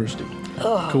Liberty University.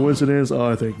 Coincidence?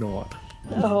 I think not.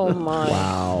 Oh my!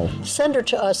 Wow! Send her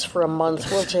to us for a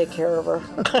month. We'll take care of her.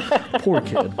 Poor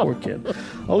kid.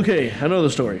 Okay, another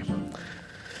story.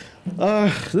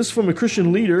 This is from a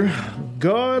Christian leader.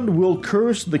 God will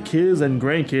curse the kids and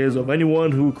grandkids of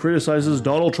anyone who criticizes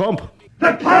Donald Trump.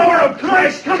 The power of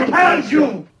Christ compels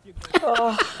you!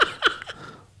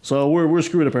 So we're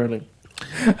screwed, apparently.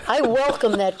 I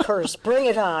welcome that curse. Bring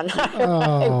it on.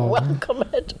 I welcome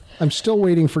it. I'm still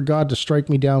waiting for God to strike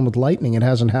me down with lightning. It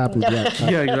hasn't happened yet.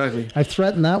 Yeah, exactly. I've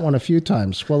threatened that one a few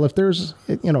times. Well, if there's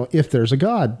a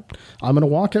God, I'm going to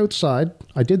walk outside.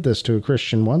 I did this to a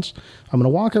Christian once. I'm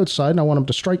going to walk outside and I want him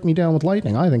to strike me down with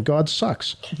lightning. I think God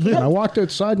sucks. And I walked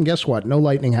outside and guess what? No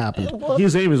lightning happened.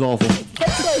 His aim is awful.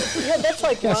 That's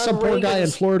like Ron some poor guy in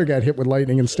Florida got hit with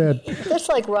lightning instead. That's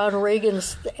like Ron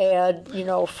Reagan's ad,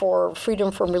 for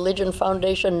Freedom from Religion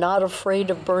Foundation, not afraid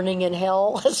of burning in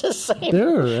hell. It's the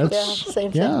same.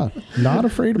 Same thing. Not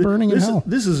afraid of burning in hell.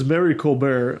 This is Mary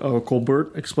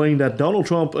Colbert explaining that Donald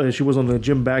Trump, she was on the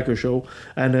Jim Bakker show,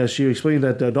 and she explained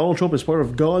that Donald Trump is part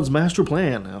of God's master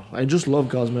plan. Now, I just love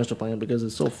God's master plan because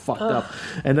it's so fucked up.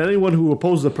 And anyone who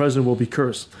opposes the president will be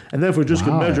cursed. And then for just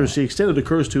good measure, she extended the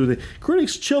curse to the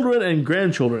critics' children and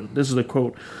grandchildren. This is a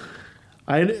quote.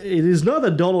 It is not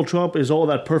that Donald Trump is all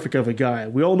that perfect of a guy.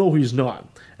 We all know he's not.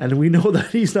 And we know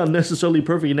that he's not necessarily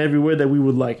perfect in every way that we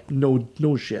would like.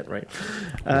 No shit, right?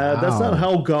 That's not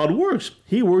how God works.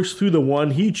 He works through the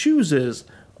one he chooses.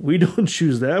 We don't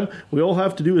choose them. We all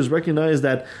have to do is recognize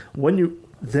that when you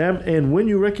them, and when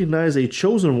you recognize a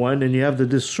chosen one and you have the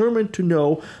discernment to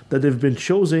know that they've been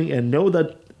chosen and know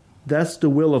that that's the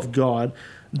will of God,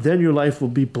 then your life will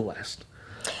be blessed.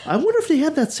 I wonder if they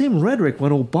had that same rhetoric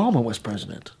when Obama was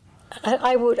president.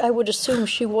 I would assume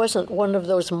she wasn't one of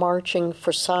those marching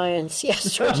for science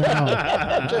yesterday.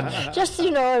 Just,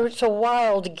 it's a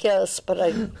wild guess, but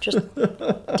I just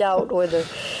doubt whether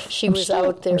she was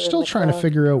out there. I'm still trying to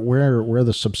figure out where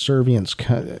the subservience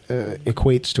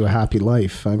equates to a happy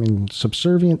life. I mean,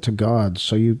 subservient to God,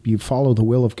 so you follow the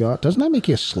will of God. Doesn't that make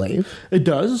you a slave? It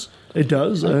does. It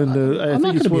does. And I'm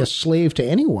not going to be a slave to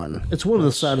anyone. It's one of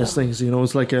the saddest things,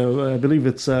 It's like, I believe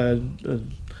it's...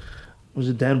 was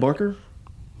it Dan Barker?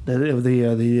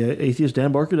 The atheist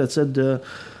Dan Barker that said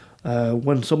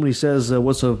when somebody says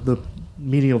what's the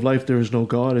meaning of life, there is no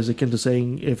God, is akin to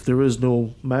saying, if there is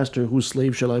no master, whose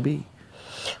slave shall I be?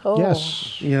 Oh.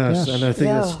 Yes. And I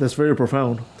think that's very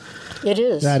profound. It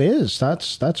is. That is.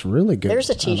 That's really good. There's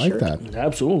a T-shirt. I like that.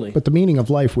 Absolutely. But the meaning of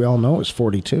life, we all know, is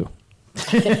 42.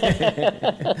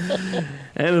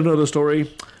 And another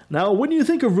story. Now, when you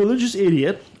think of religious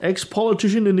idiot,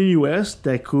 ex-politician in the U.S.,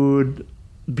 that could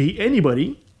be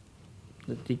anybody.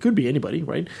 It could be anybody,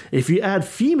 right? If you add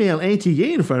female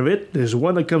anti-gay in front of it, there's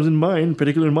one that comes in mind,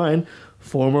 particularly in mind.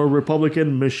 Former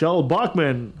Republican Michelle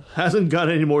Bachmann hasn't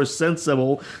gotten any more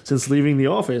sensible since leaving the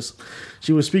office.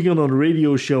 She was speaking on a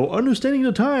radio show, Understanding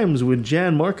the Times, with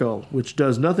Jan Markell, which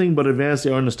does nothing but advance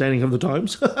the understanding of the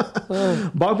times.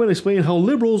 Bachmann explained how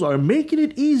liberals are making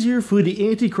it easier for the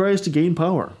Antichrist to gain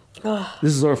power.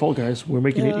 This is our fault, guys. We're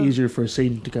making it easier for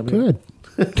Satan to come in.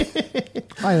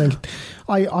 Good.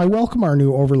 I welcome our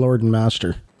new overlord and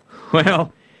master.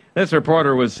 Well, this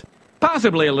reporter was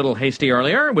possibly a little hasty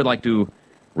earlier. Would like to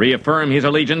reaffirm his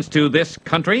allegiance to this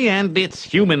country and its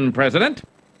human president.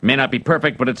 May not be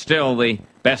perfect, but it's still the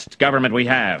best government we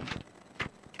have.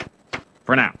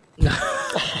 For now.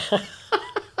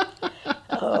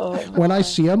 When I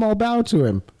see him, I'll bow to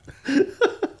him.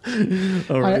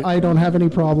 Right. I don't have any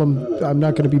problem. I'm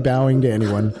not going to be bowing to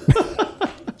anyone.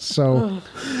 So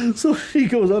she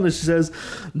goes on and she says,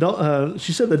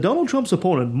 she said that Donald Trump's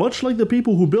opponent, much like the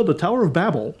people who built the Tower of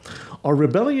Babel, are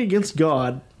rebelling against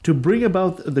God to bring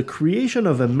about the creation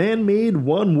of a man-made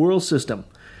one world system.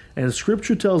 And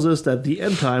Scripture tells us that the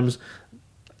end times,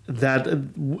 that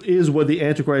is what the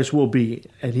Antichrist will be,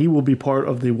 and he will be part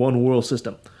of the one world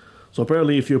system. So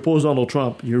apparently, if you oppose Donald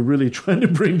Trump, you're really trying to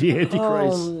bring the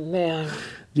Antichrist. Oh, man.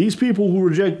 These people who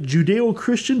reject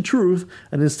Judeo-Christian truth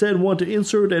and instead want to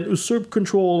insert and usurp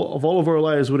control of all of our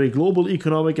lives with a global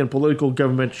economic and political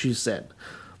government, she said.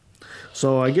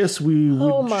 So I guess we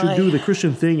should do the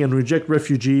Christian thing and reject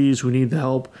refugees who need the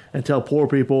help and tell poor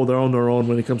people they're on their own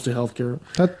when it comes to healthcare.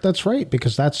 That's right,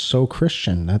 because that's so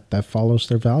Christian. That follows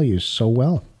their values so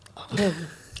well.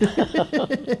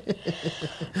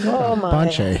 Oh my.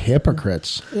 Bunch of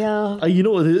hypocrites. Yeah.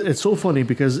 It's so funny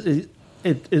because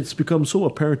it's become so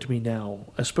apparent to me now,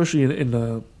 especially in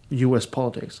the U.S.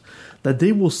 politics, that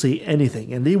they will say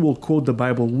anything and they will quote the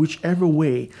Bible whichever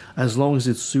way as long as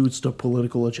it suits their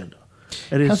political agenda.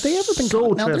 And have they ever been so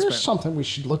now, transparent. There's something we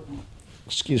should look.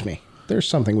 Excuse me. There's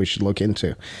something we should look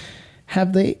into.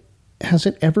 Has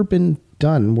it ever been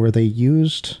done where they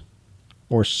used,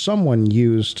 or someone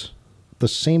used, the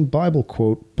same Bible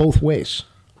quote both ways,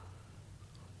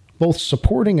 both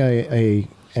supporting a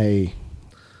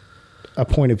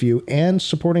point of view and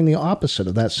supporting the opposite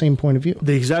of that same point of view?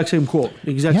 The exact same quote.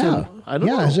 The exact same. I don't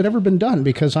know. Has it ever been done?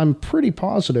 Because I'm pretty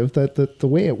positive that the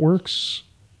way it works,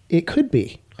 it could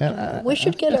be. We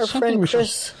should get our friend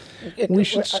Chris. We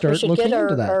should start looking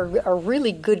into that. Our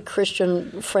really good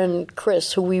Christian friend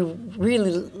Chris, who we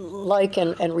really like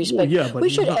and respect. Well, yeah, we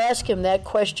should ask him that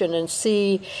question and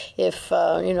see if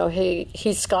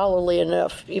he's scholarly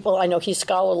enough. I know he's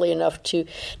scholarly enough to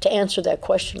answer that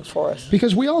question for us.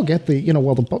 Because we all get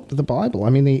the Bible.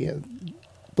 I mean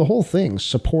the whole thing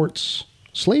supports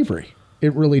slavery.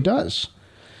 It really does.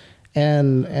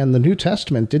 And the New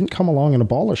Testament didn't come along and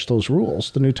abolish those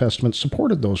rules. The New Testament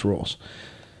supported those rules.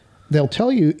 They'll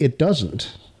tell you it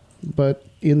doesn't, but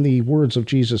in the words of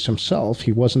Jesus himself,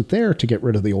 he wasn't there to get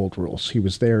rid of the old rules. He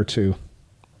was there to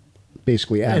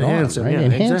basically enhance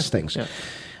things. Yeah.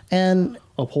 And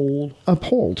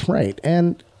uphold, right.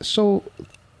 And so,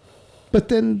 but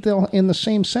then they'll, in the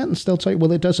same sentence, they'll tell you,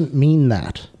 well, it doesn't mean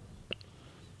that.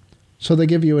 So they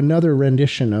give you another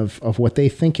rendition of what they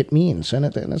think it means. And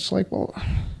it's like, well,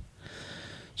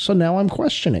 so now I'm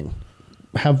questioning.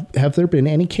 Have there been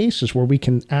any cases where we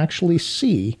can actually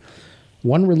see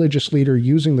one religious leader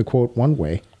using the quote one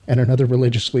way and another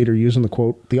religious leader using the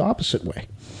quote the opposite way?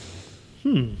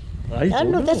 I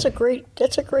don't know. That's a great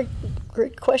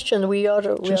question. We ought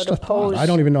to pose. I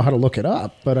don't even know how to look it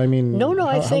up, but I mean,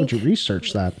 how would you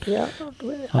research that? Yeah,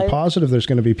 I'm positive there's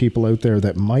going to be people out there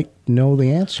that might know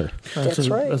the answer. That's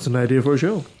right. That's an idea for a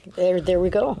show. There we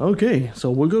go. Okay, so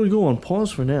we're going to go on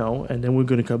pause for now, and then we're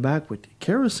going to come back with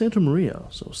Cara Santa Maria.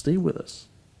 So stay with us.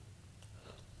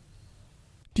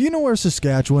 Do you know where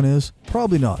Saskatchewan is?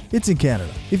 Probably not. It's in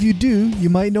Canada. If you do, you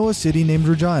might know a city named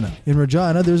Regina. In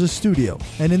Regina, there's a studio.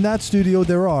 And in that studio,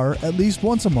 there are, at least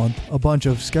once a month, a bunch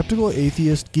of skeptical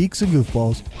atheist geeks and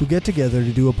goofballs who get together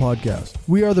to do a podcast.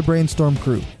 We are the Brainstorm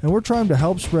crew, and we're trying to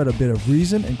help spread a bit of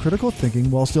reason and critical thinking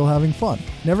while still having fun.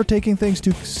 Never taking things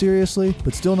too seriously,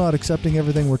 but still not accepting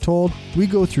everything we're told. We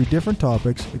go through different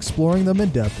topics, exploring them in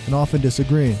depth, and often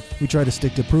disagreeing. We try to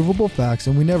stick to provable facts,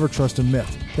 and we never trust in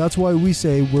myth. That's why we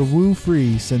say we're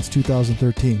woo-free since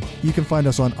 2013. You can find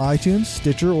us on iTunes,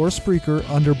 Stitcher, or Spreaker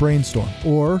under Brainstorm,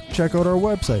 or check out our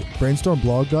website,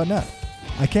 brainstormblog.net.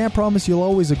 I can't promise you'll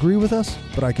always agree with us,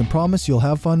 but I can promise you'll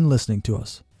have fun listening to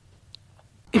us.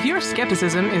 If your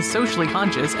skepticism is socially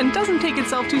conscious and doesn't take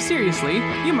itself too seriously,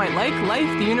 you might like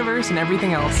life, the universe, and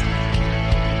everything else.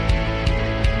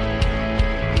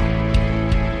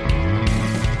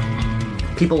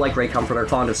 People like Ray Comfort are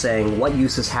fond of saying, what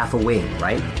use is half a wing,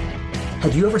 right?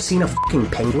 Have you ever seen a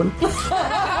fucking penguin?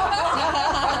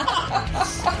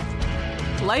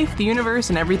 Life, the universe,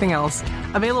 and everything else.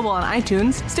 Available on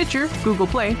iTunes, Stitcher, Google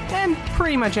Play, and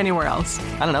pretty much anywhere else.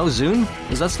 I don't know, Zune?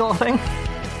 Is that still a thing?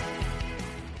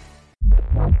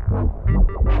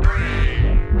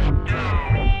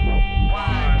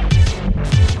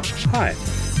 Hi,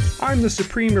 I'm the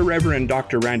Supreme Irreverend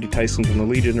Dr. Randy Tyson from the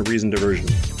Legion of Reason Diversion.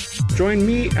 Join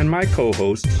me and my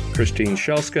co-hosts, Christine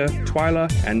Shelska, Twyla,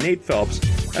 and Nate Phelps,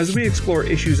 as we explore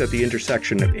issues at the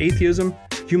intersection of atheism,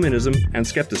 humanism, and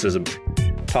skepticism.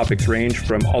 Topics range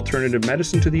from alternative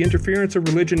medicine to the interference of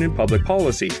religion in public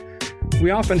policy.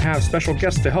 We often have special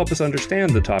guests to help us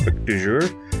understand the topic du jour.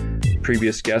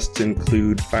 Previous guests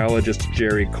include biologist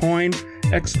Jerry Coyne,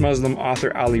 ex-Muslim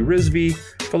author Ali Rizvi,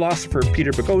 philosopher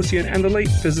Peter Boghossian, and the late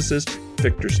physicist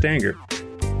Victor Stanger.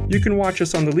 You can watch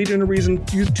us on the Legion of Reason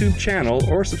YouTube channel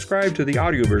or subscribe to the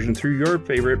audio version through your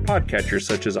favorite podcatchers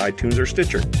such as iTunes or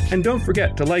Stitcher. And don't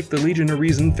forget to like the Legion of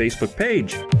Reason Facebook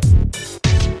page.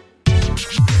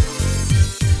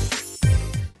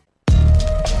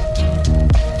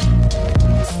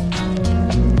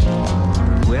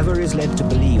 Whoever is led to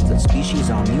believe that species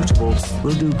are mutable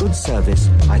will do good service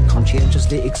by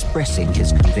conscientiously expressing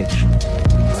his conviction.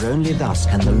 For only thus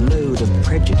can the load of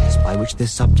prejudice by which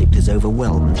this subject is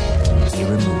overwhelmed be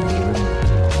removed.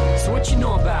 So what you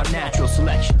know about natural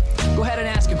selection? Go ahead and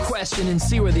ask a question and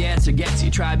see where the answer gets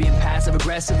you. Try being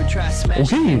passive-aggressive and try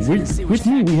smashing. Okay, with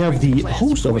me we have the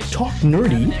host of Talk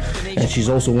Nerdy, and she's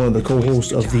also one of the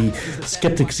co-hosts of the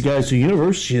Skeptic's Guide to the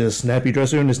Universe. She's a snappy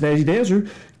dresser and a snazzy dancer,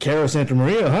 Cara Santa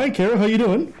Maria. Hi, Cara, how you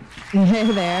doing? Hey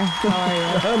there, how are you?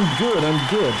 I'm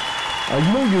good.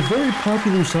 You know, you're very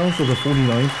popular south of the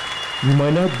 49th. You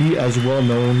might not be as well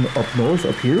known up north,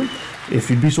 up here. If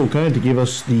you'd be so kind to give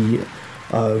us the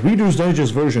Reader's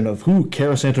Digest version of who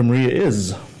Cara Santa Maria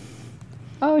is.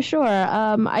 Oh, sure.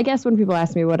 I guess when people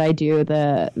ask me what I do,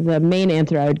 the main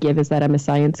answer I would give is that I'm a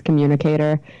science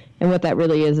communicator. And what that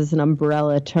really is an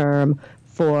umbrella term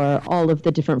for all of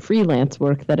the different freelance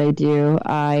work that I do.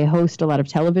 I host a lot of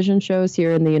television shows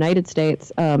here in the United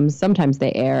States. Sometimes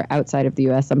they air outside of the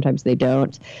U.S., sometimes they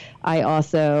don't. I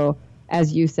also,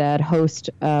 as you said, host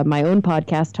my own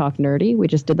podcast, Talk Nerdy. We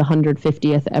just did the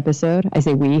 150th episode. I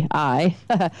say we, I.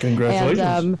 Congratulations.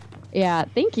 And, yeah,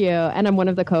 thank you. And I'm one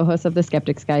of the co-hosts of the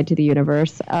Skeptic's Guide to the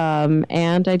Universe.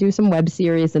 And I do some web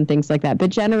series and things like that. But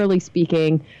generally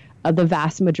speaking, the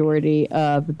vast majority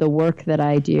of the work that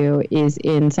I do is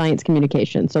in science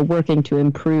communication, so working to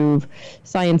improve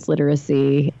science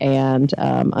literacy and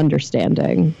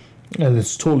understanding. And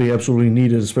it's totally, absolutely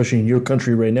needed, especially in your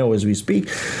country right now as we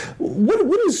speak.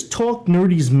 What is Talk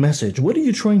Nerdy's message? What are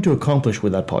you trying to accomplish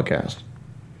with that podcast?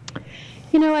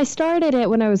 You know, I started it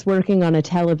when I was working on a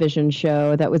television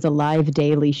show that was a live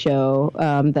daily show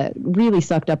that really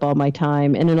sucked up all my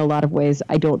time. And in a lot of ways,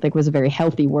 I don't think was a very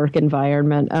healthy work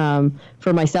environment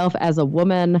for myself as a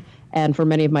woman and for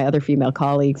many of my other female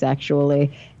colleagues,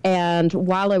 actually. And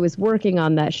while I was working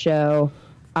on that show,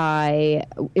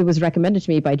 it was recommended to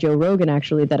me by Joe Rogan,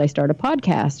 actually, that I start a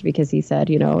podcast because he said,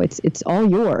 you know, it's all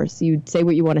yours. You say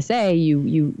what you want to say.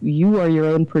 You are your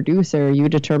own producer. You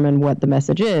determine what the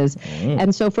message is.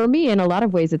 And so for me, in a lot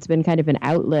of ways, it's been kind of an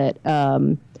outlet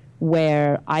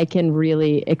where I can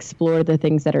really explore the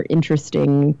things that are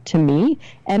interesting to me.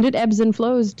 And it ebbs and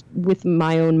flows with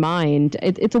my own mind.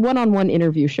 It's a one-on-one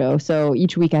interview show. So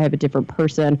each week I have a different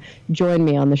person join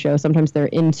me on the show. Sometimes they're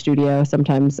in studio.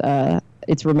 Sometimes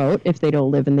it's remote if they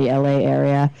don't live in the LA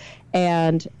area.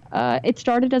 And it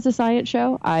started as a science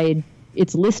show.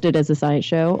 It's listed as a science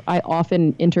show. I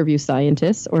often interview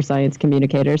scientists or science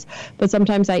communicators, but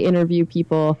sometimes I interview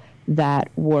people that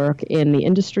work in the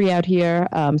industry out here.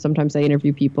 Sometimes I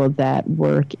interview people that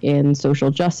work in social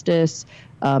justice,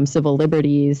 civil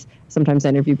liberties. Sometimes I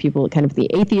interview people kind of the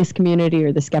atheist community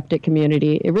or the skeptic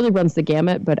community. It really runs the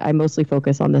gamut, but I mostly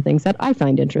focus on the things that I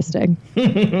find interesting.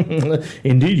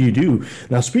 Indeed you do.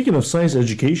 Now, speaking of science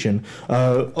education,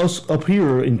 us up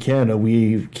here in Canada,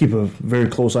 we keep a very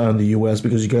close eye on the U.S.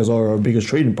 because you guys are our biggest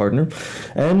trading partner.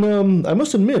 And I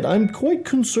must admit, I'm quite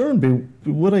concerned by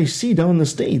what I see down in the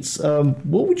States.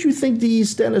 What would you think the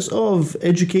status of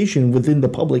education within the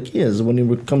public is when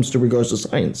it comes to regards to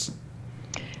science?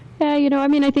 Yeah,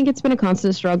 I think it's been a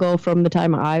constant struggle from the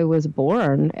time I was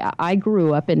born. I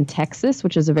grew up in Texas,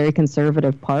 which is a very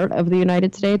conservative part of the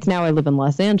United States. Now I live in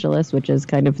Los Angeles, which is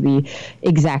kind of the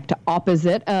exact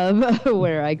opposite of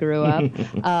where I grew up.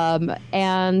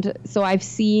 And so I've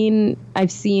seen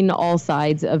all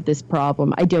sides of this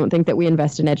problem. I don't think that we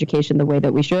invest in education the way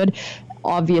that we should.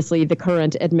 Obviously, the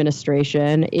current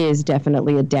administration is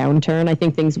definitely a downturn. I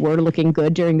think things were looking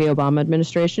good during the Obama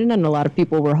administration, and a lot of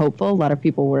people were hopeful. A lot of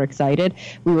people were excited.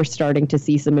 We were starting to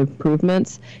see some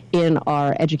improvements in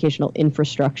our educational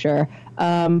infrastructure.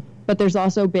 But there's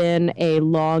also been a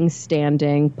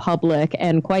long-standing public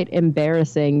and quite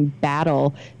embarrassing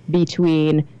battle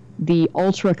between the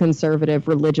ultra-conservative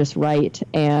religious right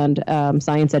and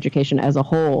science education as a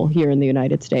whole here in the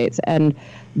United States. And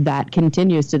that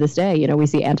continues to this day. We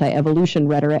see anti-evolution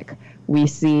rhetoric. We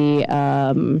see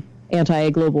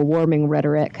anti-global warming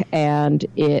rhetoric, and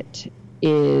it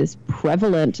is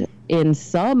prevalent in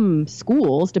some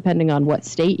schools, depending on what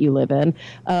state you live in,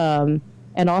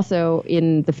 and also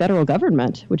in the federal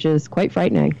government, which is quite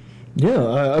frightening.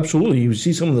 Yeah, absolutely. You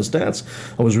see some of the stats.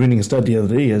 I was reading a stat the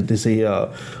other day. They say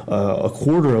a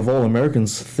quarter of all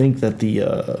Americans think that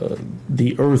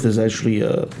the Earth is actually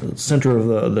a center of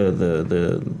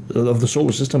the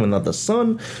solar system and not the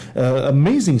sun.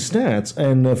 Amazing stats.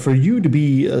 And for you to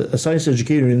be a science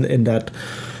educator in that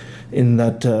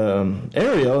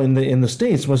area in the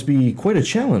States must be quite a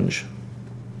challenge.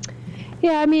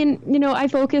 Yeah, I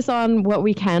focus on what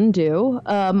we can do.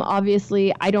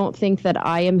 Obviously, I don't think that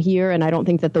I am here, and I don't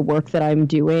think that the work that I'm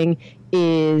doing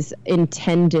is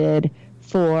intended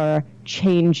for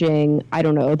changing,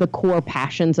 the core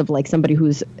passions of like somebody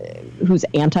who's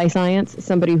anti-science,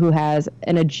 somebody who has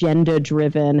an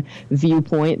agenda-driven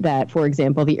viewpoint that, for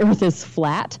example, the Earth is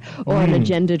flat, or an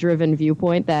agenda-driven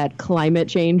viewpoint that climate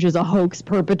change is a hoax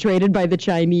perpetrated by the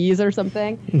Chinese or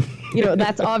something.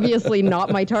 That's obviously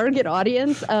not my target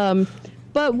audience.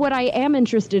 But what I am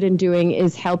interested in doing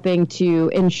is helping to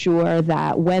ensure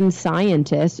that when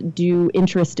scientists do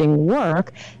interesting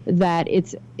work, that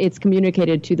it's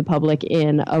communicated to the public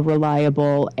in a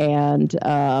reliable and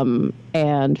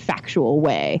factual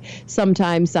way.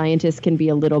 Sometimes scientists can be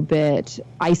a little bit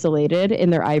isolated in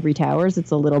their ivory towers.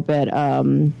 It's a little bit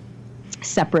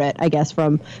separate, I guess,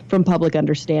 from public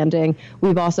understanding.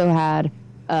 We've also had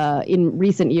in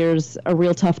recent years a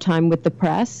real tough time with the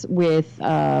press, with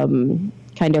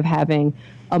kind of having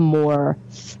a more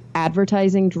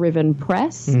advertising-driven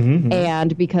press,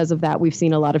 and because of that, we've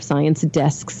seen a lot of science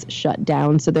desks shut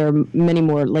down. So there are many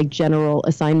more like general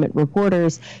assignment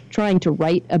reporters trying to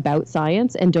write about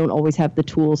science and don't always have the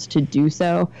tools to do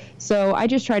so. So I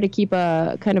just try to keep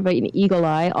a kind of an eagle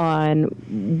eye on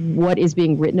what is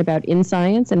being written about in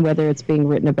science and whether it's being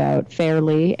written about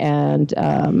fairly and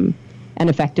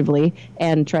effectively,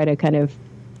 and try to kind of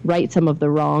right some of the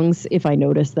wrongs if I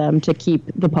notice them to keep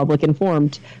the public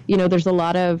informed. There's a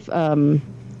lot of, there's a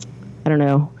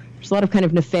lot of kind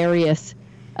of nefarious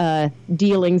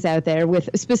dealings out there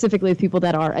with specifically people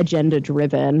that are agenda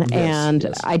driven.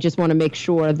 Yes. I just want to make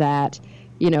sure that,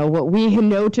 what we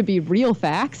know to be real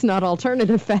facts, not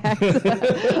alternative facts,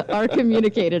 are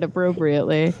communicated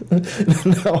appropriately.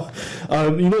 Now,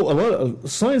 a lot of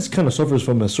science kind of suffers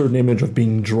from a certain image of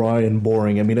being dry and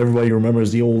boring. Everybody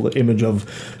remembers the old image of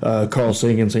Carl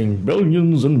Sagan saying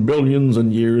billions and billions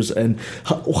and years. And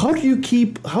how do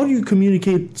you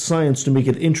communicate science to make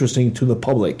it interesting to the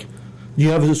public? Do you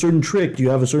have a certain trick? Do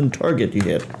you have a certain target you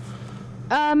hit?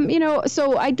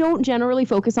 So I don't generally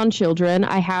focus on children.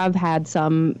 I have had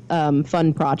some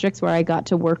fun projects where I got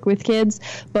to work with kids,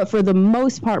 but for the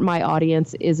most part, my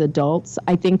audience is adults.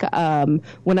 I think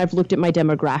when I've looked at my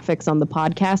demographics on the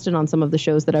podcast and on some of the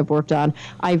shows that I've worked on,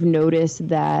 I've noticed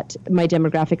that my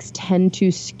demographics tend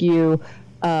to skew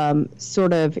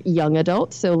sort of young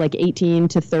adults, so like 18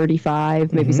 to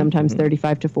 35, maybe sometimes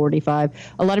 35 to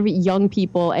 45. A lot of young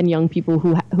people and young people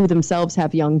who themselves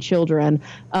have young children.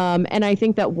 And I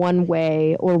think that one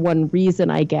way or one reason,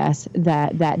 I guess,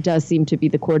 that does seem to be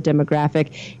the core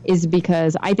demographic is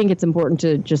because I think it's important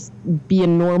to just be a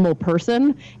normal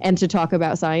person and to talk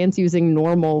about science using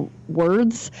normal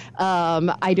words.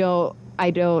 I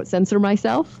don't censor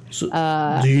myself. So,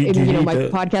 my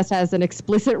podcast has an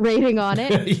explicit rating on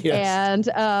it. Yes.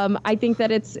 And I think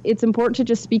that it's important to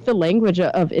just speak the language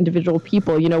of individual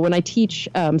people. When I teach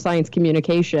science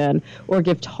communication or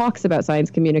give talks about science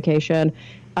communication,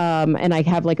 and I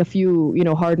have like a few,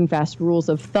 hard and fast rules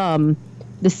of thumb.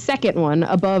 The second one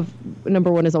above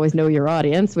number one is always know your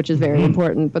audience, which is very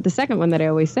important. But the second one that I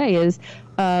always say is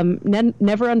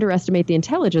never underestimate the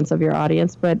intelligence of your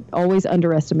audience, but always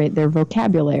underestimate their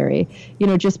vocabulary.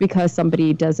 Just because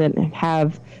somebody doesn't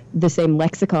have the same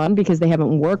lexicon because they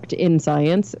haven't worked in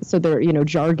science, so their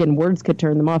jargon words could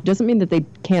turn them off, doesn't mean that they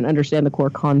can't understand the core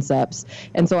concepts.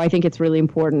 And so I think it's really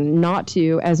important not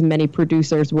to, as many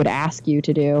producers would ask you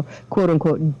to do, quote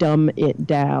unquote, dumb it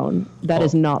down. That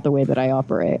is not the way that I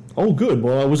operate. Oh, good.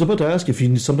 Well, I was about to ask if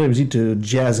you sometimes need to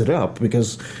jazz it up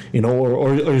because,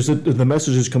 or is it the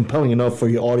message is compelling enough for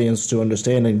your audience to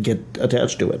understand and get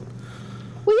attached to it?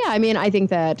 Well, yeah, I think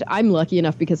that I'm lucky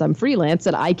enough because I'm freelance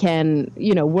that I can,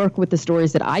 work with the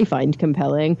stories that I find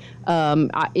compelling.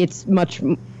 It's much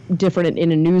different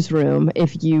in a newsroom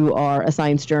if you are a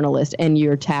science journalist and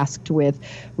you're tasked with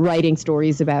writing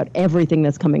stories about everything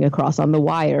that's coming across on the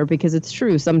wire, because it's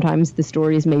true, sometimes the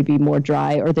stories may be more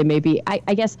dry, or they may be,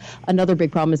 I guess another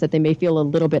big problem is that they may feel a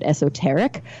little bit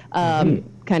esoteric,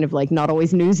 kind of like not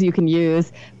always news you can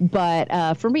use.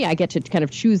 But for me, I get to kind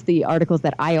of choose the articles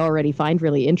that I already find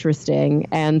really interesting.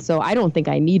 And so I don't think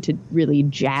I need to really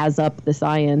jazz up the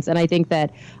science. And I think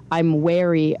that I'm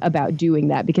wary about doing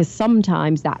that because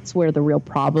sometimes that's where the real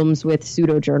problems with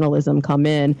pseudo-journalism come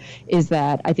in, is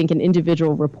that I think an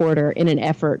individual reporter, in an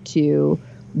effort to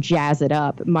jazz it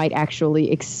up, might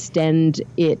actually extend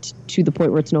it to the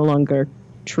point where it's no longer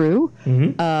true.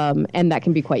 And that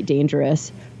can be quite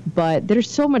dangerous. But there's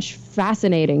so much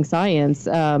fascinating science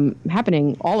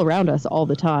happening all around us all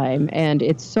the time. And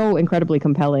it's so incredibly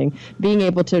compelling being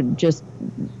able to just,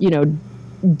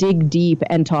 dig deep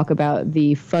and talk about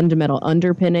the fundamental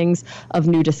underpinnings of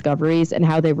new discoveries and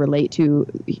how they relate to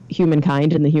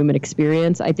humankind and the human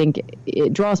experience. I think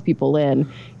it draws people in.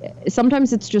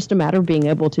 Sometimes it's just a matter of being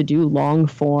able to do long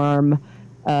form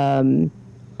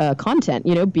content,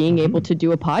 being able to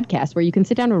do a podcast where you can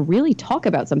sit down and really talk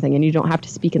about something and you don't have to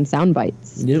speak in sound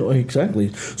bites. Yeah,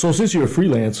 exactly. So since you're a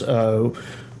freelance,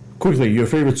 quickly, your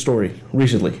favorite story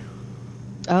recently?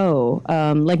 Oh,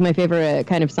 like my favorite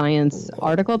kind of science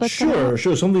article that's Sure,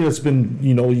 something that's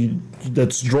been,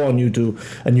 that's drawn you to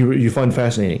and you find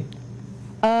fascinating.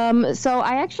 So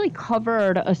I actually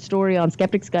covered a story on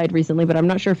Skeptic's Guide recently, but I'm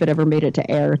not sure if it ever made it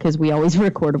to air because we always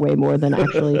record way more than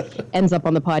actually ends up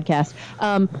on the podcast.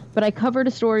 But I covered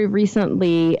a story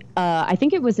recently, I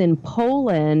think it was in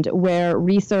Poland, where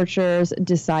researchers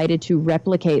decided to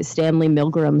replicate Stanley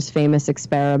Milgram's famous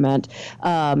experiment.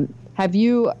 Have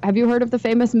you heard of the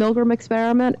famous Milgram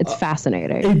experiment? It's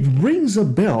fascinating. It rings a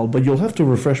bell, but you'll have to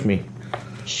refresh me.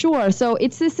 Sure. So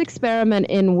it's this experiment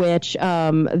in which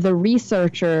the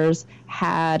researchers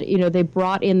had, they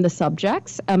brought in the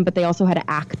subjects, but they also had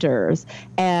actors.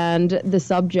 And the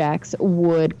subjects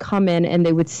would come in and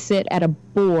they would sit at a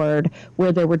board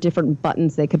where there were different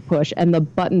buttons they could push. And the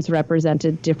buttons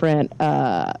represented different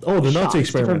the Nazi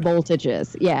experiment. Different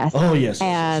voltages. Yes. Oh, yes.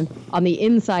 And on the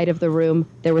inside of the room,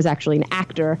 there was actually an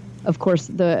actor. Of course,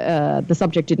 the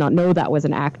subject did not know that was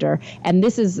an actor. And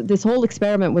this whole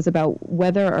experiment was about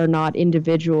whether or not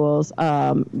individuals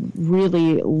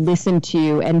really listen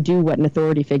to and do what an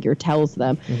authority figure tells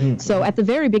them. So at the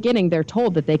very beginning, they're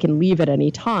told that they can leave at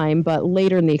any time. But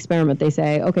later in the experiment, they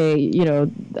say, okay,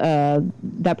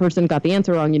 that person got the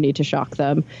answer wrong. You need to shock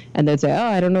them. And they'd say, oh,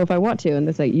 I don't know if I want to. And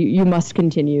they say, you must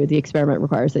continue. The experiment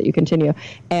requires that you continue.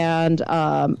 And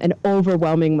an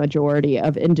overwhelming majority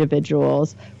of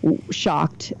individuals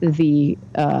shocked the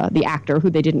actor, who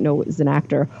they didn't know was an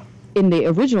actor, in the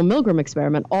original Milgram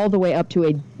experiment, all the way up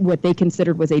to what they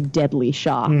considered was a deadly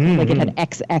shock. Like it had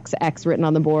XXX written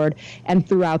on the board, and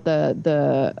throughout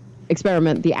the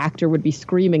experiment, the actor would be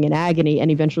screaming in agony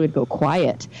and eventually would go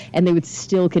quiet, and they would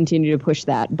still continue to push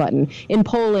that button. In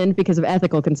Poland, because of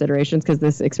ethical considerations, because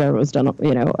this experiment was done,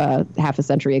 half a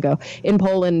century ago, in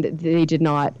Poland, they did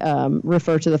not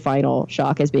refer to the final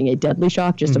shock as being a deadly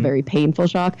shock, just a very painful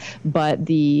shock, but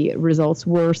the results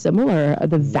were similar.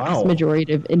 The vast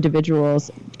majority of individuals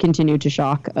continued to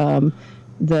shock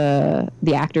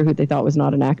the actor who they thought was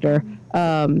not an actor.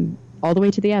 All the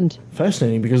way to the end.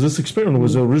 Fascinating, because this experiment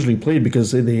was originally played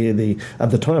because they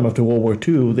at the time after World War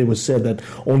II, they was said that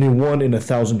only 1 in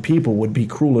 1,000 people would be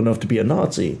cruel enough to be a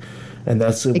Nazi, and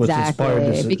that's what inspired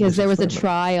this. Because there was a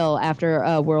trial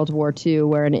after World War II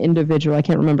where an individual, I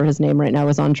can't remember his name right now,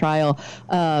 was on trial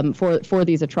for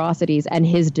these atrocities, and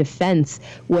his defense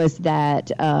was that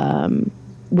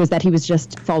he was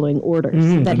just following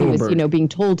orders, that he was, being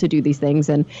told to do these things,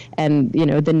 and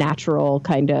the natural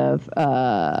kind of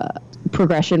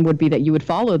progression would be that you would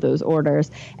follow those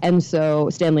orders. And so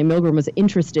Stanley Milgram was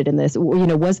interested in this.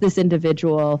 Was this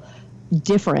individual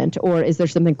different, or is there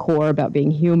something core about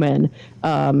being human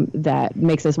that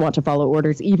makes us want to follow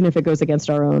orders, even if it goes against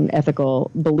our own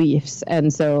ethical beliefs?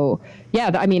 And so,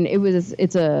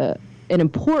 it's an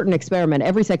important experiment.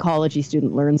 Every psychology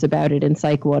student learns about it in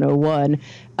Psych 101.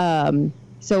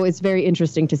 So it's very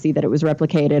interesting to see that it was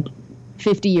replicated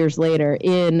 50 years later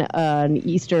in an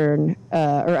in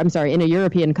a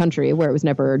European country where it was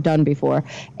never done before.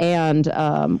 And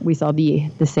we saw the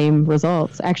same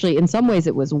results. Actually, in some ways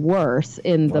it was worse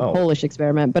in the Polish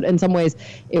experiment, but in some ways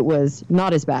it was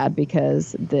not as bad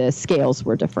because the scales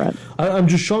were different. I'm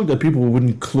just shocked that people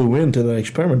wouldn't clue into that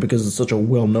experiment because it's such a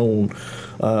well-known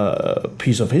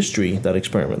piece of history, that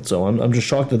experiment. So I'm just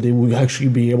shocked that they would actually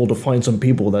be able to find some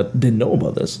people that didn't know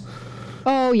about this.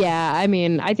 Oh, yeah.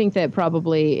 I think that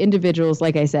probably individuals,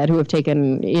 like I said, who have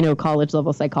taken,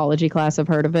 college-level psychology class have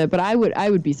heard of it, but I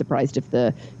would be surprised if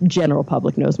the general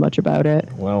public knows much about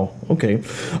it. Wow. Okay.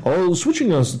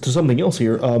 Switching us to something else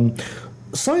here.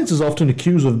 Science is often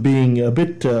accused of being a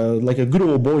bit like a good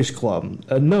old boys club.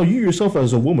 Now, you yourself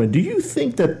as a woman, do you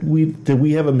think that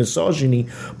we have a misogyny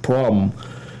problem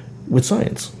with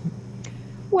science?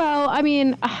 Well,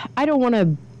 I don't want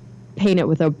to paint it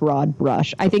with a broad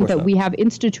brush. I think that we have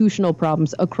institutional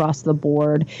problems across the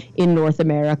board in North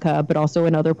America, but also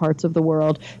in other parts of the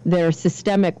world. There are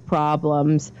systemic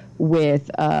problems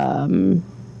with,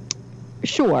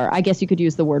 sure, I guess you could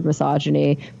use the word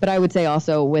misogyny, but I would say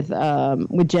also with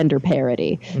gender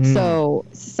parity. So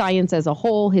science as a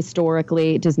whole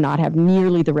historically does not have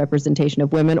nearly the representation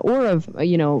of women or of,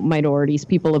 minorities,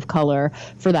 people of color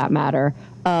for that matter.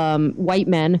 White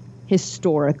men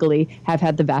historically have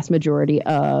had the vast majority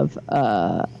of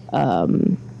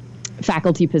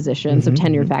faculty positions, of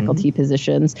tenured faculty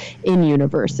positions in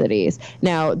universities.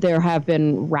 Now, there have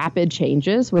been rapid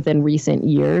changes within recent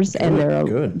years, and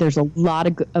there's a lot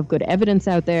of good evidence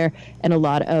out there and a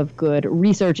lot of good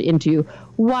research into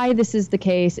why this is the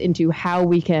case, into how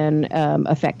we can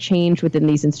affect change within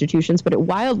these institutions, but it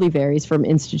wildly varies from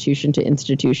institution to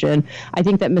institution. I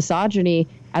think that misogyny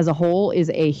as a whole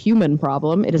is a human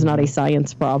problem. It is not a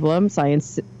science problem.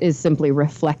 Science is simply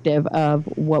reflective of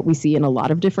what we see in a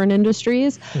lot of different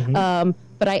industries. But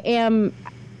I am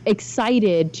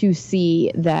excited to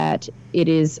see that it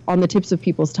is on the tips of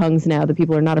people's tongues now, that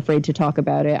people are not afraid to talk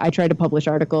about it. I try to publish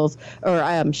articles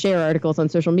or share articles on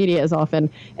social media as often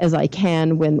as I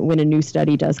can when a new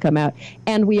study does come out.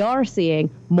 And we are seeing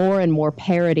more and more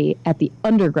parity at the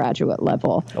undergraduate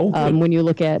level. When you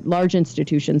look at large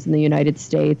institutions in the United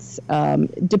States,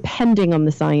 depending on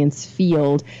the science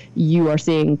field, you are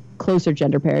seeing closer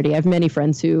gender parity. I have many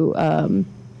friends who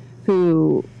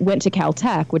went to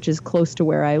Caltech, which is close to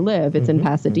where I live. It's in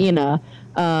Pasadena,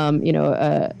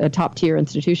 a top-tier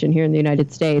institution here in the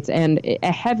United States, and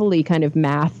a heavily kind of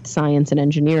math, science, and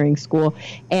engineering school.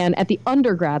 And at the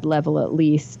undergrad level, at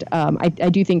least, I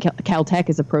do think Caltech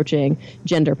is approaching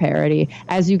gender parity.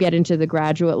 As you get into the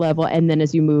graduate level, and then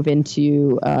as you move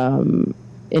into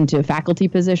faculty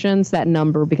positions, that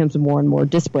number becomes more and more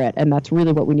disparate, and that's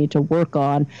really what we need to work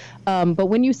on. But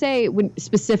when you say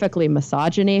specifically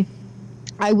misogyny,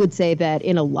 I would say that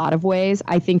in a lot of ways,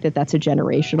 I think that that's a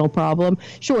generational problem.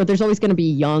 Sure, there's always going to be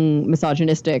young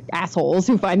misogynistic assholes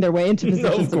who find their way into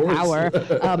positions of power,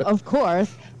 of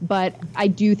course. But I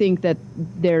do think that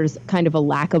there's kind of a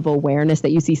lack of awareness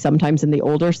that you see sometimes in the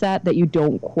older set that you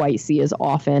don't quite see as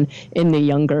often in the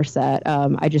younger set.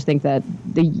 I just think that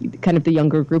the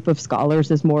younger group of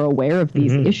scholars is more aware of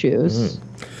these issues.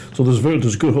 So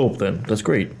there's good hope then. That's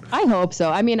great. I hope so.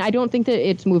 I mean, I don't think that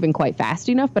it's moving quite fast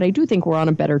enough, but I do think we're on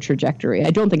a better trajectory. I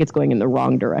don't think it's going in the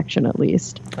wrong direction, at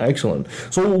least. Excellent.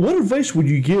 So what advice would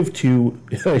you give to,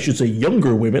 I should say,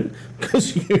 younger women,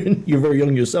 because you're very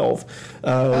young yourself,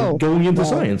 going into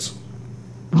science?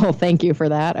 Well, thank you for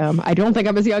that. I don't think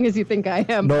I'm as young as you think I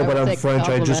am. No, but I'm French.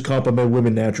 I just compliment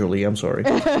women naturally. I'm sorry.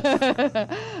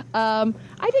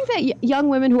 I think that young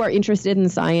women who are interested in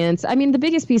science, I mean, the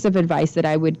biggest piece of advice that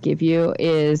I would give you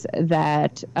is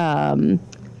that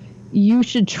you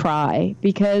should try,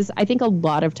 because I think a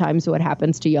lot of times what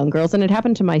happens to young girls, and it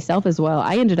happened to myself as well,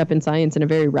 I ended up in science in a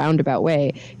very roundabout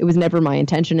way. It was never my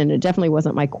intention, and it definitely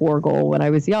wasn't my core goal when I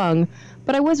was young,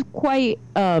 but I was quite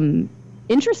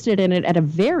interested in it at a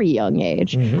very young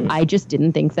age. Mm-hmm. I just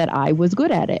didn't think that I was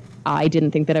good at it. I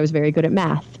didn't think that I was very good at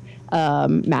math.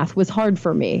 Math was hard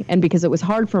for me. And because it was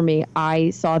hard for me, I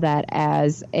saw that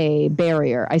as a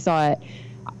barrier. I saw it.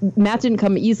 Math didn't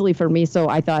come easily for me, so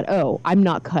I thought, oh, I'm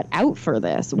not cut out for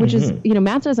this, which is,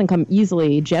 math doesn't come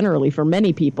easily generally for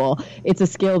many people. It's a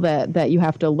skill that you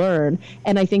have to learn.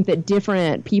 And I think that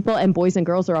different people, and boys and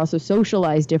girls, are also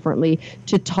socialized differently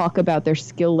to talk about their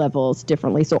skill levels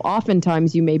differently. So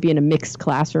oftentimes you may be in a mixed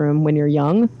classroom when you're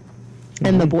young,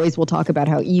 and the boys will talk about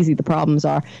how easy the problems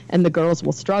are, and the girls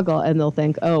will struggle, and they'll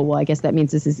think, oh, well, I guess that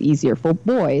means this is easier for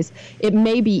boys. It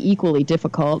may be equally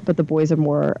difficult, but the boys are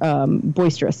more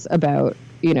boisterous about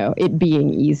it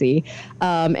being easy.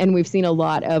 And we've seen a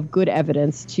lot of good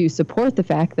evidence to support the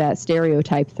fact that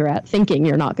stereotype threat, thinking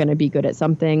you're not going to be good at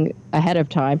something ahead of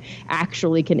time,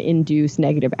 actually can induce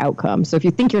negative outcomes. So if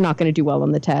you think you're not going to do well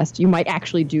on the test, you might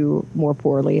actually do more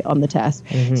poorly on the test.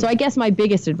 So I guess my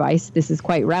biggest advice, this is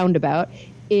quite roundabout,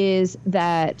 is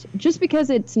that just because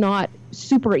it's not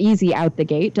super easy out the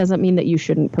gate doesn't mean that you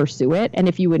shouldn't pursue it. And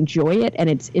if you enjoy it and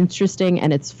it's interesting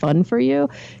and it's fun for you,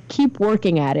 keep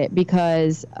working at it,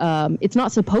 because it's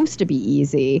not supposed to be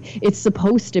easy. It's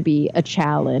supposed to be a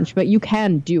challenge, but you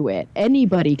can do it.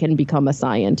 Anybody can become a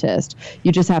scientist.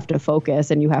 You just have to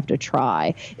focus and you have to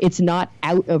try. It's not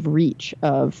out of reach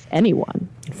of anyone.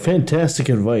 Fantastic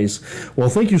advice. Well,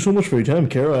 thank you so much for your time,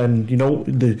 Cara. And,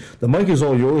 the mic is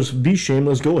all yours. Be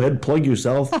shameless. Go ahead, plug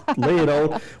yourself, lay it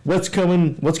out. What's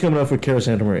coming up for Cara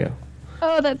Santa Maria?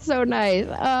 Oh, that's so nice.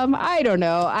 I don't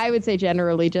know. I would say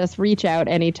generally just reach out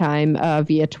anytime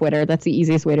via Twitter. That's the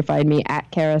easiest way to find me,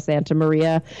 at Cara Santa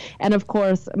Maria. And of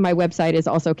course, my website is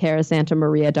also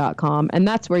carasantamaria.com. And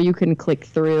that's where you can click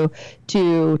through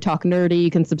to Talk Nerdy.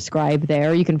 You can subscribe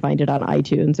there. You can find it on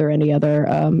iTunes or any other,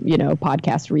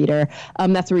 podcast reader.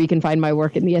 That's where you can find my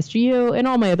work in the SGU and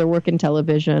all my other work in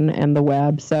television and the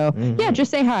web. So yeah,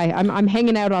 just say hi. I'm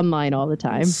hanging out online all the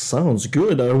time. Sounds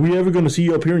good. Are we ever going to see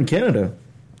you up here in Canada?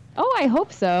 Oh, I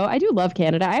hope so. I do love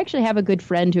Canada. I actually have a good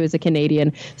friend who is a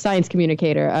Canadian science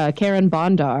communicator, Karen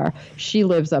Bondar. She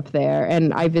lives up there,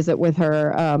 and I visit with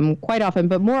her quite often,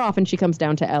 but more often she comes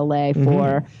down to LA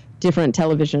for different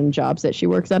television jobs that she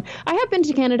works on. I have been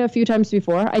to Canada a few times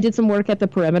before. I did some work at the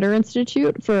Perimeter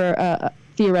Institute for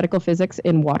theoretical physics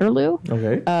in Waterloo.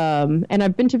 Okay. And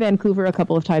I've been to Vancouver a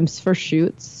couple of times for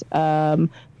shoots.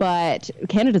 But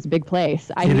Canada's a big place.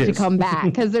 I need to come back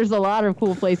because there's a lot of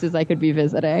cool places I could be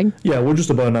visiting. Yeah, we're just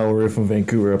about an hour away from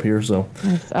Vancouver up here, so.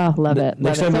 Oh, love it.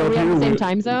 Next time we're so up we here, on the same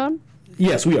time zone?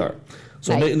 Yes, we are.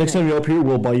 So next time you're up here,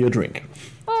 we'll buy you a drink.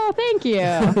 Oh, thank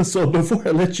you. So before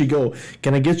I let you go,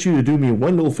 can I get you to do me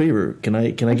one little favor? Can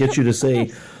I get you to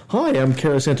say, "Hi, I'm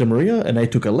Cara Santa Maria, and I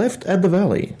took a left at the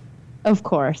Valley." Of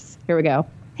course. Here we go.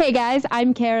 Hey guys,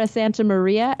 I'm Cara Santa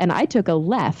Maria, and I took a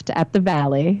left at the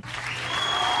Valley.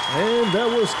 And that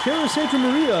was Cara Santa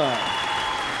Maria.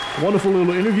 Wonderful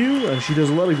little interview, and she does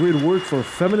a lot of great work for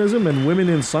feminism and women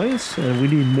in science, and we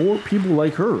need more people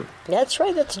like her. That's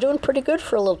right. That's doing pretty good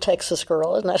for a little Texas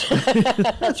girl, isn't it?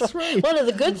 That's right. One of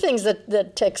the good things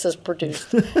that Texas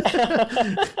produced. You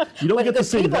don't get to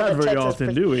say that very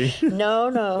often, do we?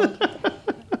 No.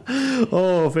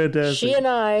 Oh, fantastic. She and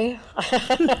I.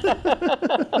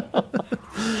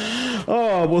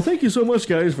 Oh, well, thank you so much,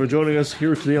 guys, for joining us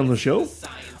here today on the show.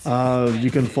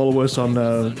 You can follow us on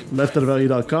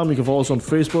leftatthevalley.com. You can follow us on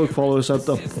Facebook. Follow us at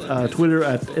Twitter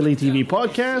at LATV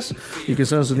Podcast. You can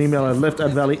send us an email at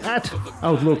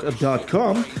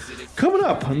leftatthevalley@outlook.com. Coming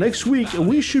up next week,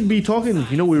 we should be talking,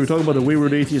 we were talking about the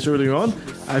Wayward Atheist earlier on.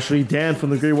 Actually, Dan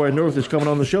from the Great White North is coming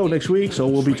on the show next week, so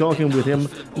we'll be talking with him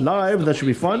live. That should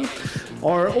be fun.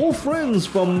 Our old friends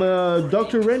from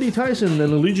Dr. Randy Tyson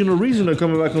and the Legion of Reason are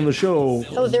coming back on the show.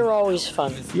 Oh, they're always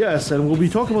fun. Yes, and we'll be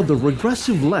talking about the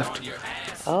regressive left.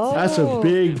 Oh. That's a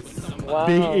big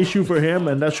issue for him,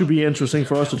 and that should be interesting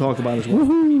for us to talk about as well.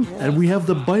 And we have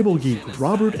the Bible geek,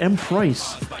 Robert M.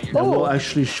 Price, that will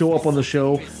actually show up on the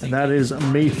show, and that is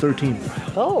May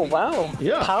 13th. Oh, wow.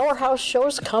 Yeah. Powerhouse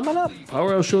shows coming up.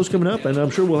 Powerhouse shows coming up, and I'm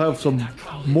sure we'll have some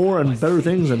more and better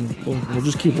things, and we'll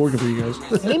just keep working for you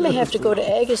guys. We may have to go to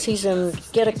Agassiz and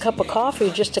get a cup of coffee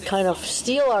just to kind of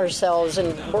steel ourselves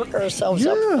and work ourselves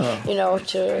up,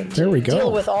 to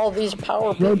deal with all these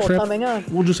power people coming on.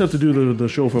 We'll just have to do the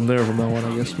show from there from now on,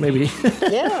 I guess. Maybe.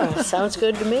 Yeah, sounds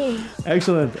good to me.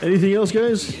 Excellent. Anything else,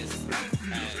 guys?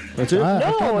 That's it?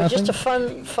 No, just a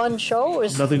fun show.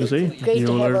 It's nothing to say. Great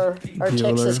to have our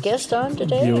Texas guest on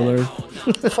today.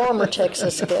 Former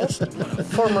Texas guest.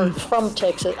 From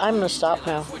Texas. I'm going to stop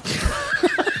now.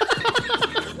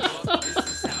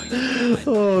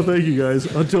 Oh, thank you guys.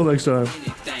 Until next time.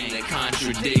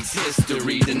 Contradicts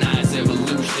history, denies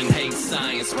evolution, hates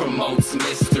science, promotes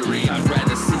mystery. I'd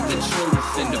rather see the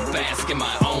truth than to bask in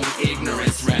my own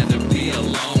ignorance. Rather be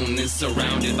alone than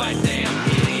surrounded by damn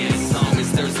idiots. As long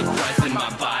as there's a breath in my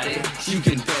body, you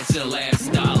can bet your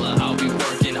last dollar I'll be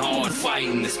working hard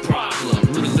fighting this problem.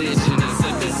 Religion is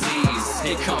a disease,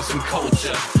 it comes from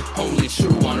culture, only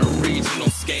true on a regional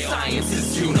scale. Science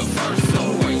is universal.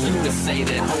 Who are you to say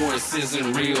that Horus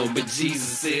isn't real, but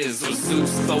Jesus is? Or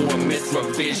Zeus, Thor, Mithra,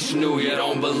 Vishnu, you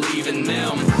don't believe in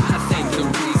them? I think the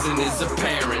reason is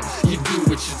apparent. You do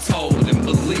what you're told and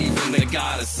believe in the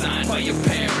God assigned by your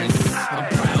parents. I'm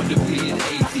proud to be an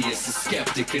atheist, a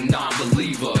skeptic, a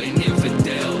non-believer, an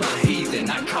infidel, a heathen.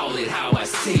 I call it how I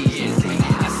see it.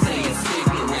 I say it's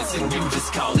ignorance and you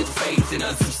just call it faith and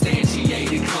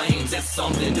unsubstantiated claims. That's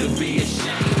something to be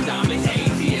ashamed. I'm an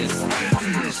atheist.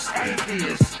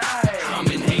 Atheist. I'm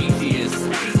an atheist.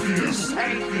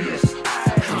 Atheist.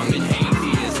 I'm an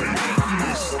atheist.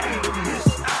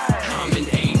 I'm an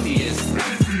atheist.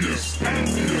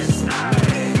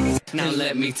 Now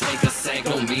let me take a sec.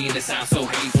 Don't mean to sound so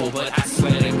hateful, but I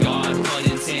swear to God, pun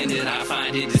intended, I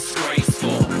find it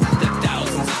disgraceful that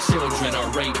thousands of children are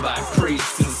raped by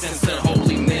priests, and since they're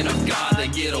holy men of God, they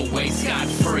get away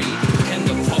scot-free. And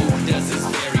the Pope does his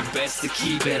very best to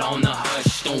keep it on the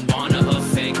hush. Don't wanna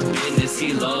affect business,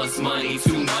 he loves money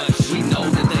too much. We know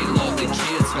that they love the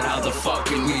kids, but how the fuck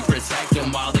can we protect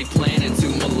them while they planning to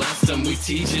molest them? We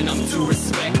teaching them to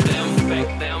respect them.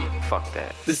 Fuck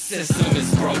that. The system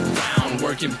is broke down,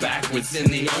 working backwards, and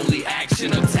the only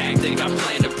action or tactic I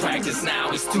plan to practice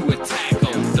now is to attack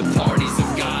them. The parties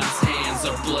of God's hands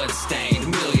are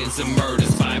bloodstained, millions of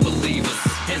murders by believers,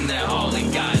 and they're all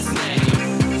in God's name.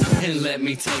 And let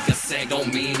me take a sec,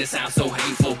 don't mean to sound so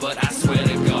hateful, but I swear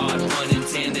to God, pun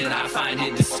intended, I find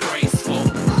it disgraceful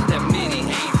that many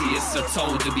atheists are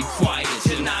told to be quiet.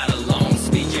 You're not alone,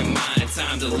 speak your mind,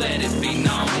 time to let it be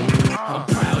known. I'm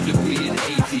proud to be an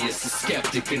atheist, a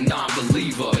skeptic, a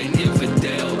non-believer, an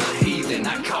infidel, a heathen.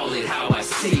 I call it how I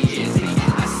see it.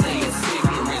 I say it's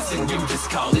ignorance and you just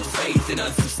call it faith and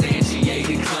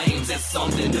unsubstantiated claims. That's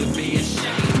something to be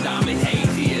ashamed. I'm an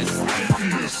atheist.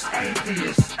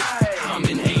 I'm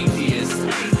an atheist.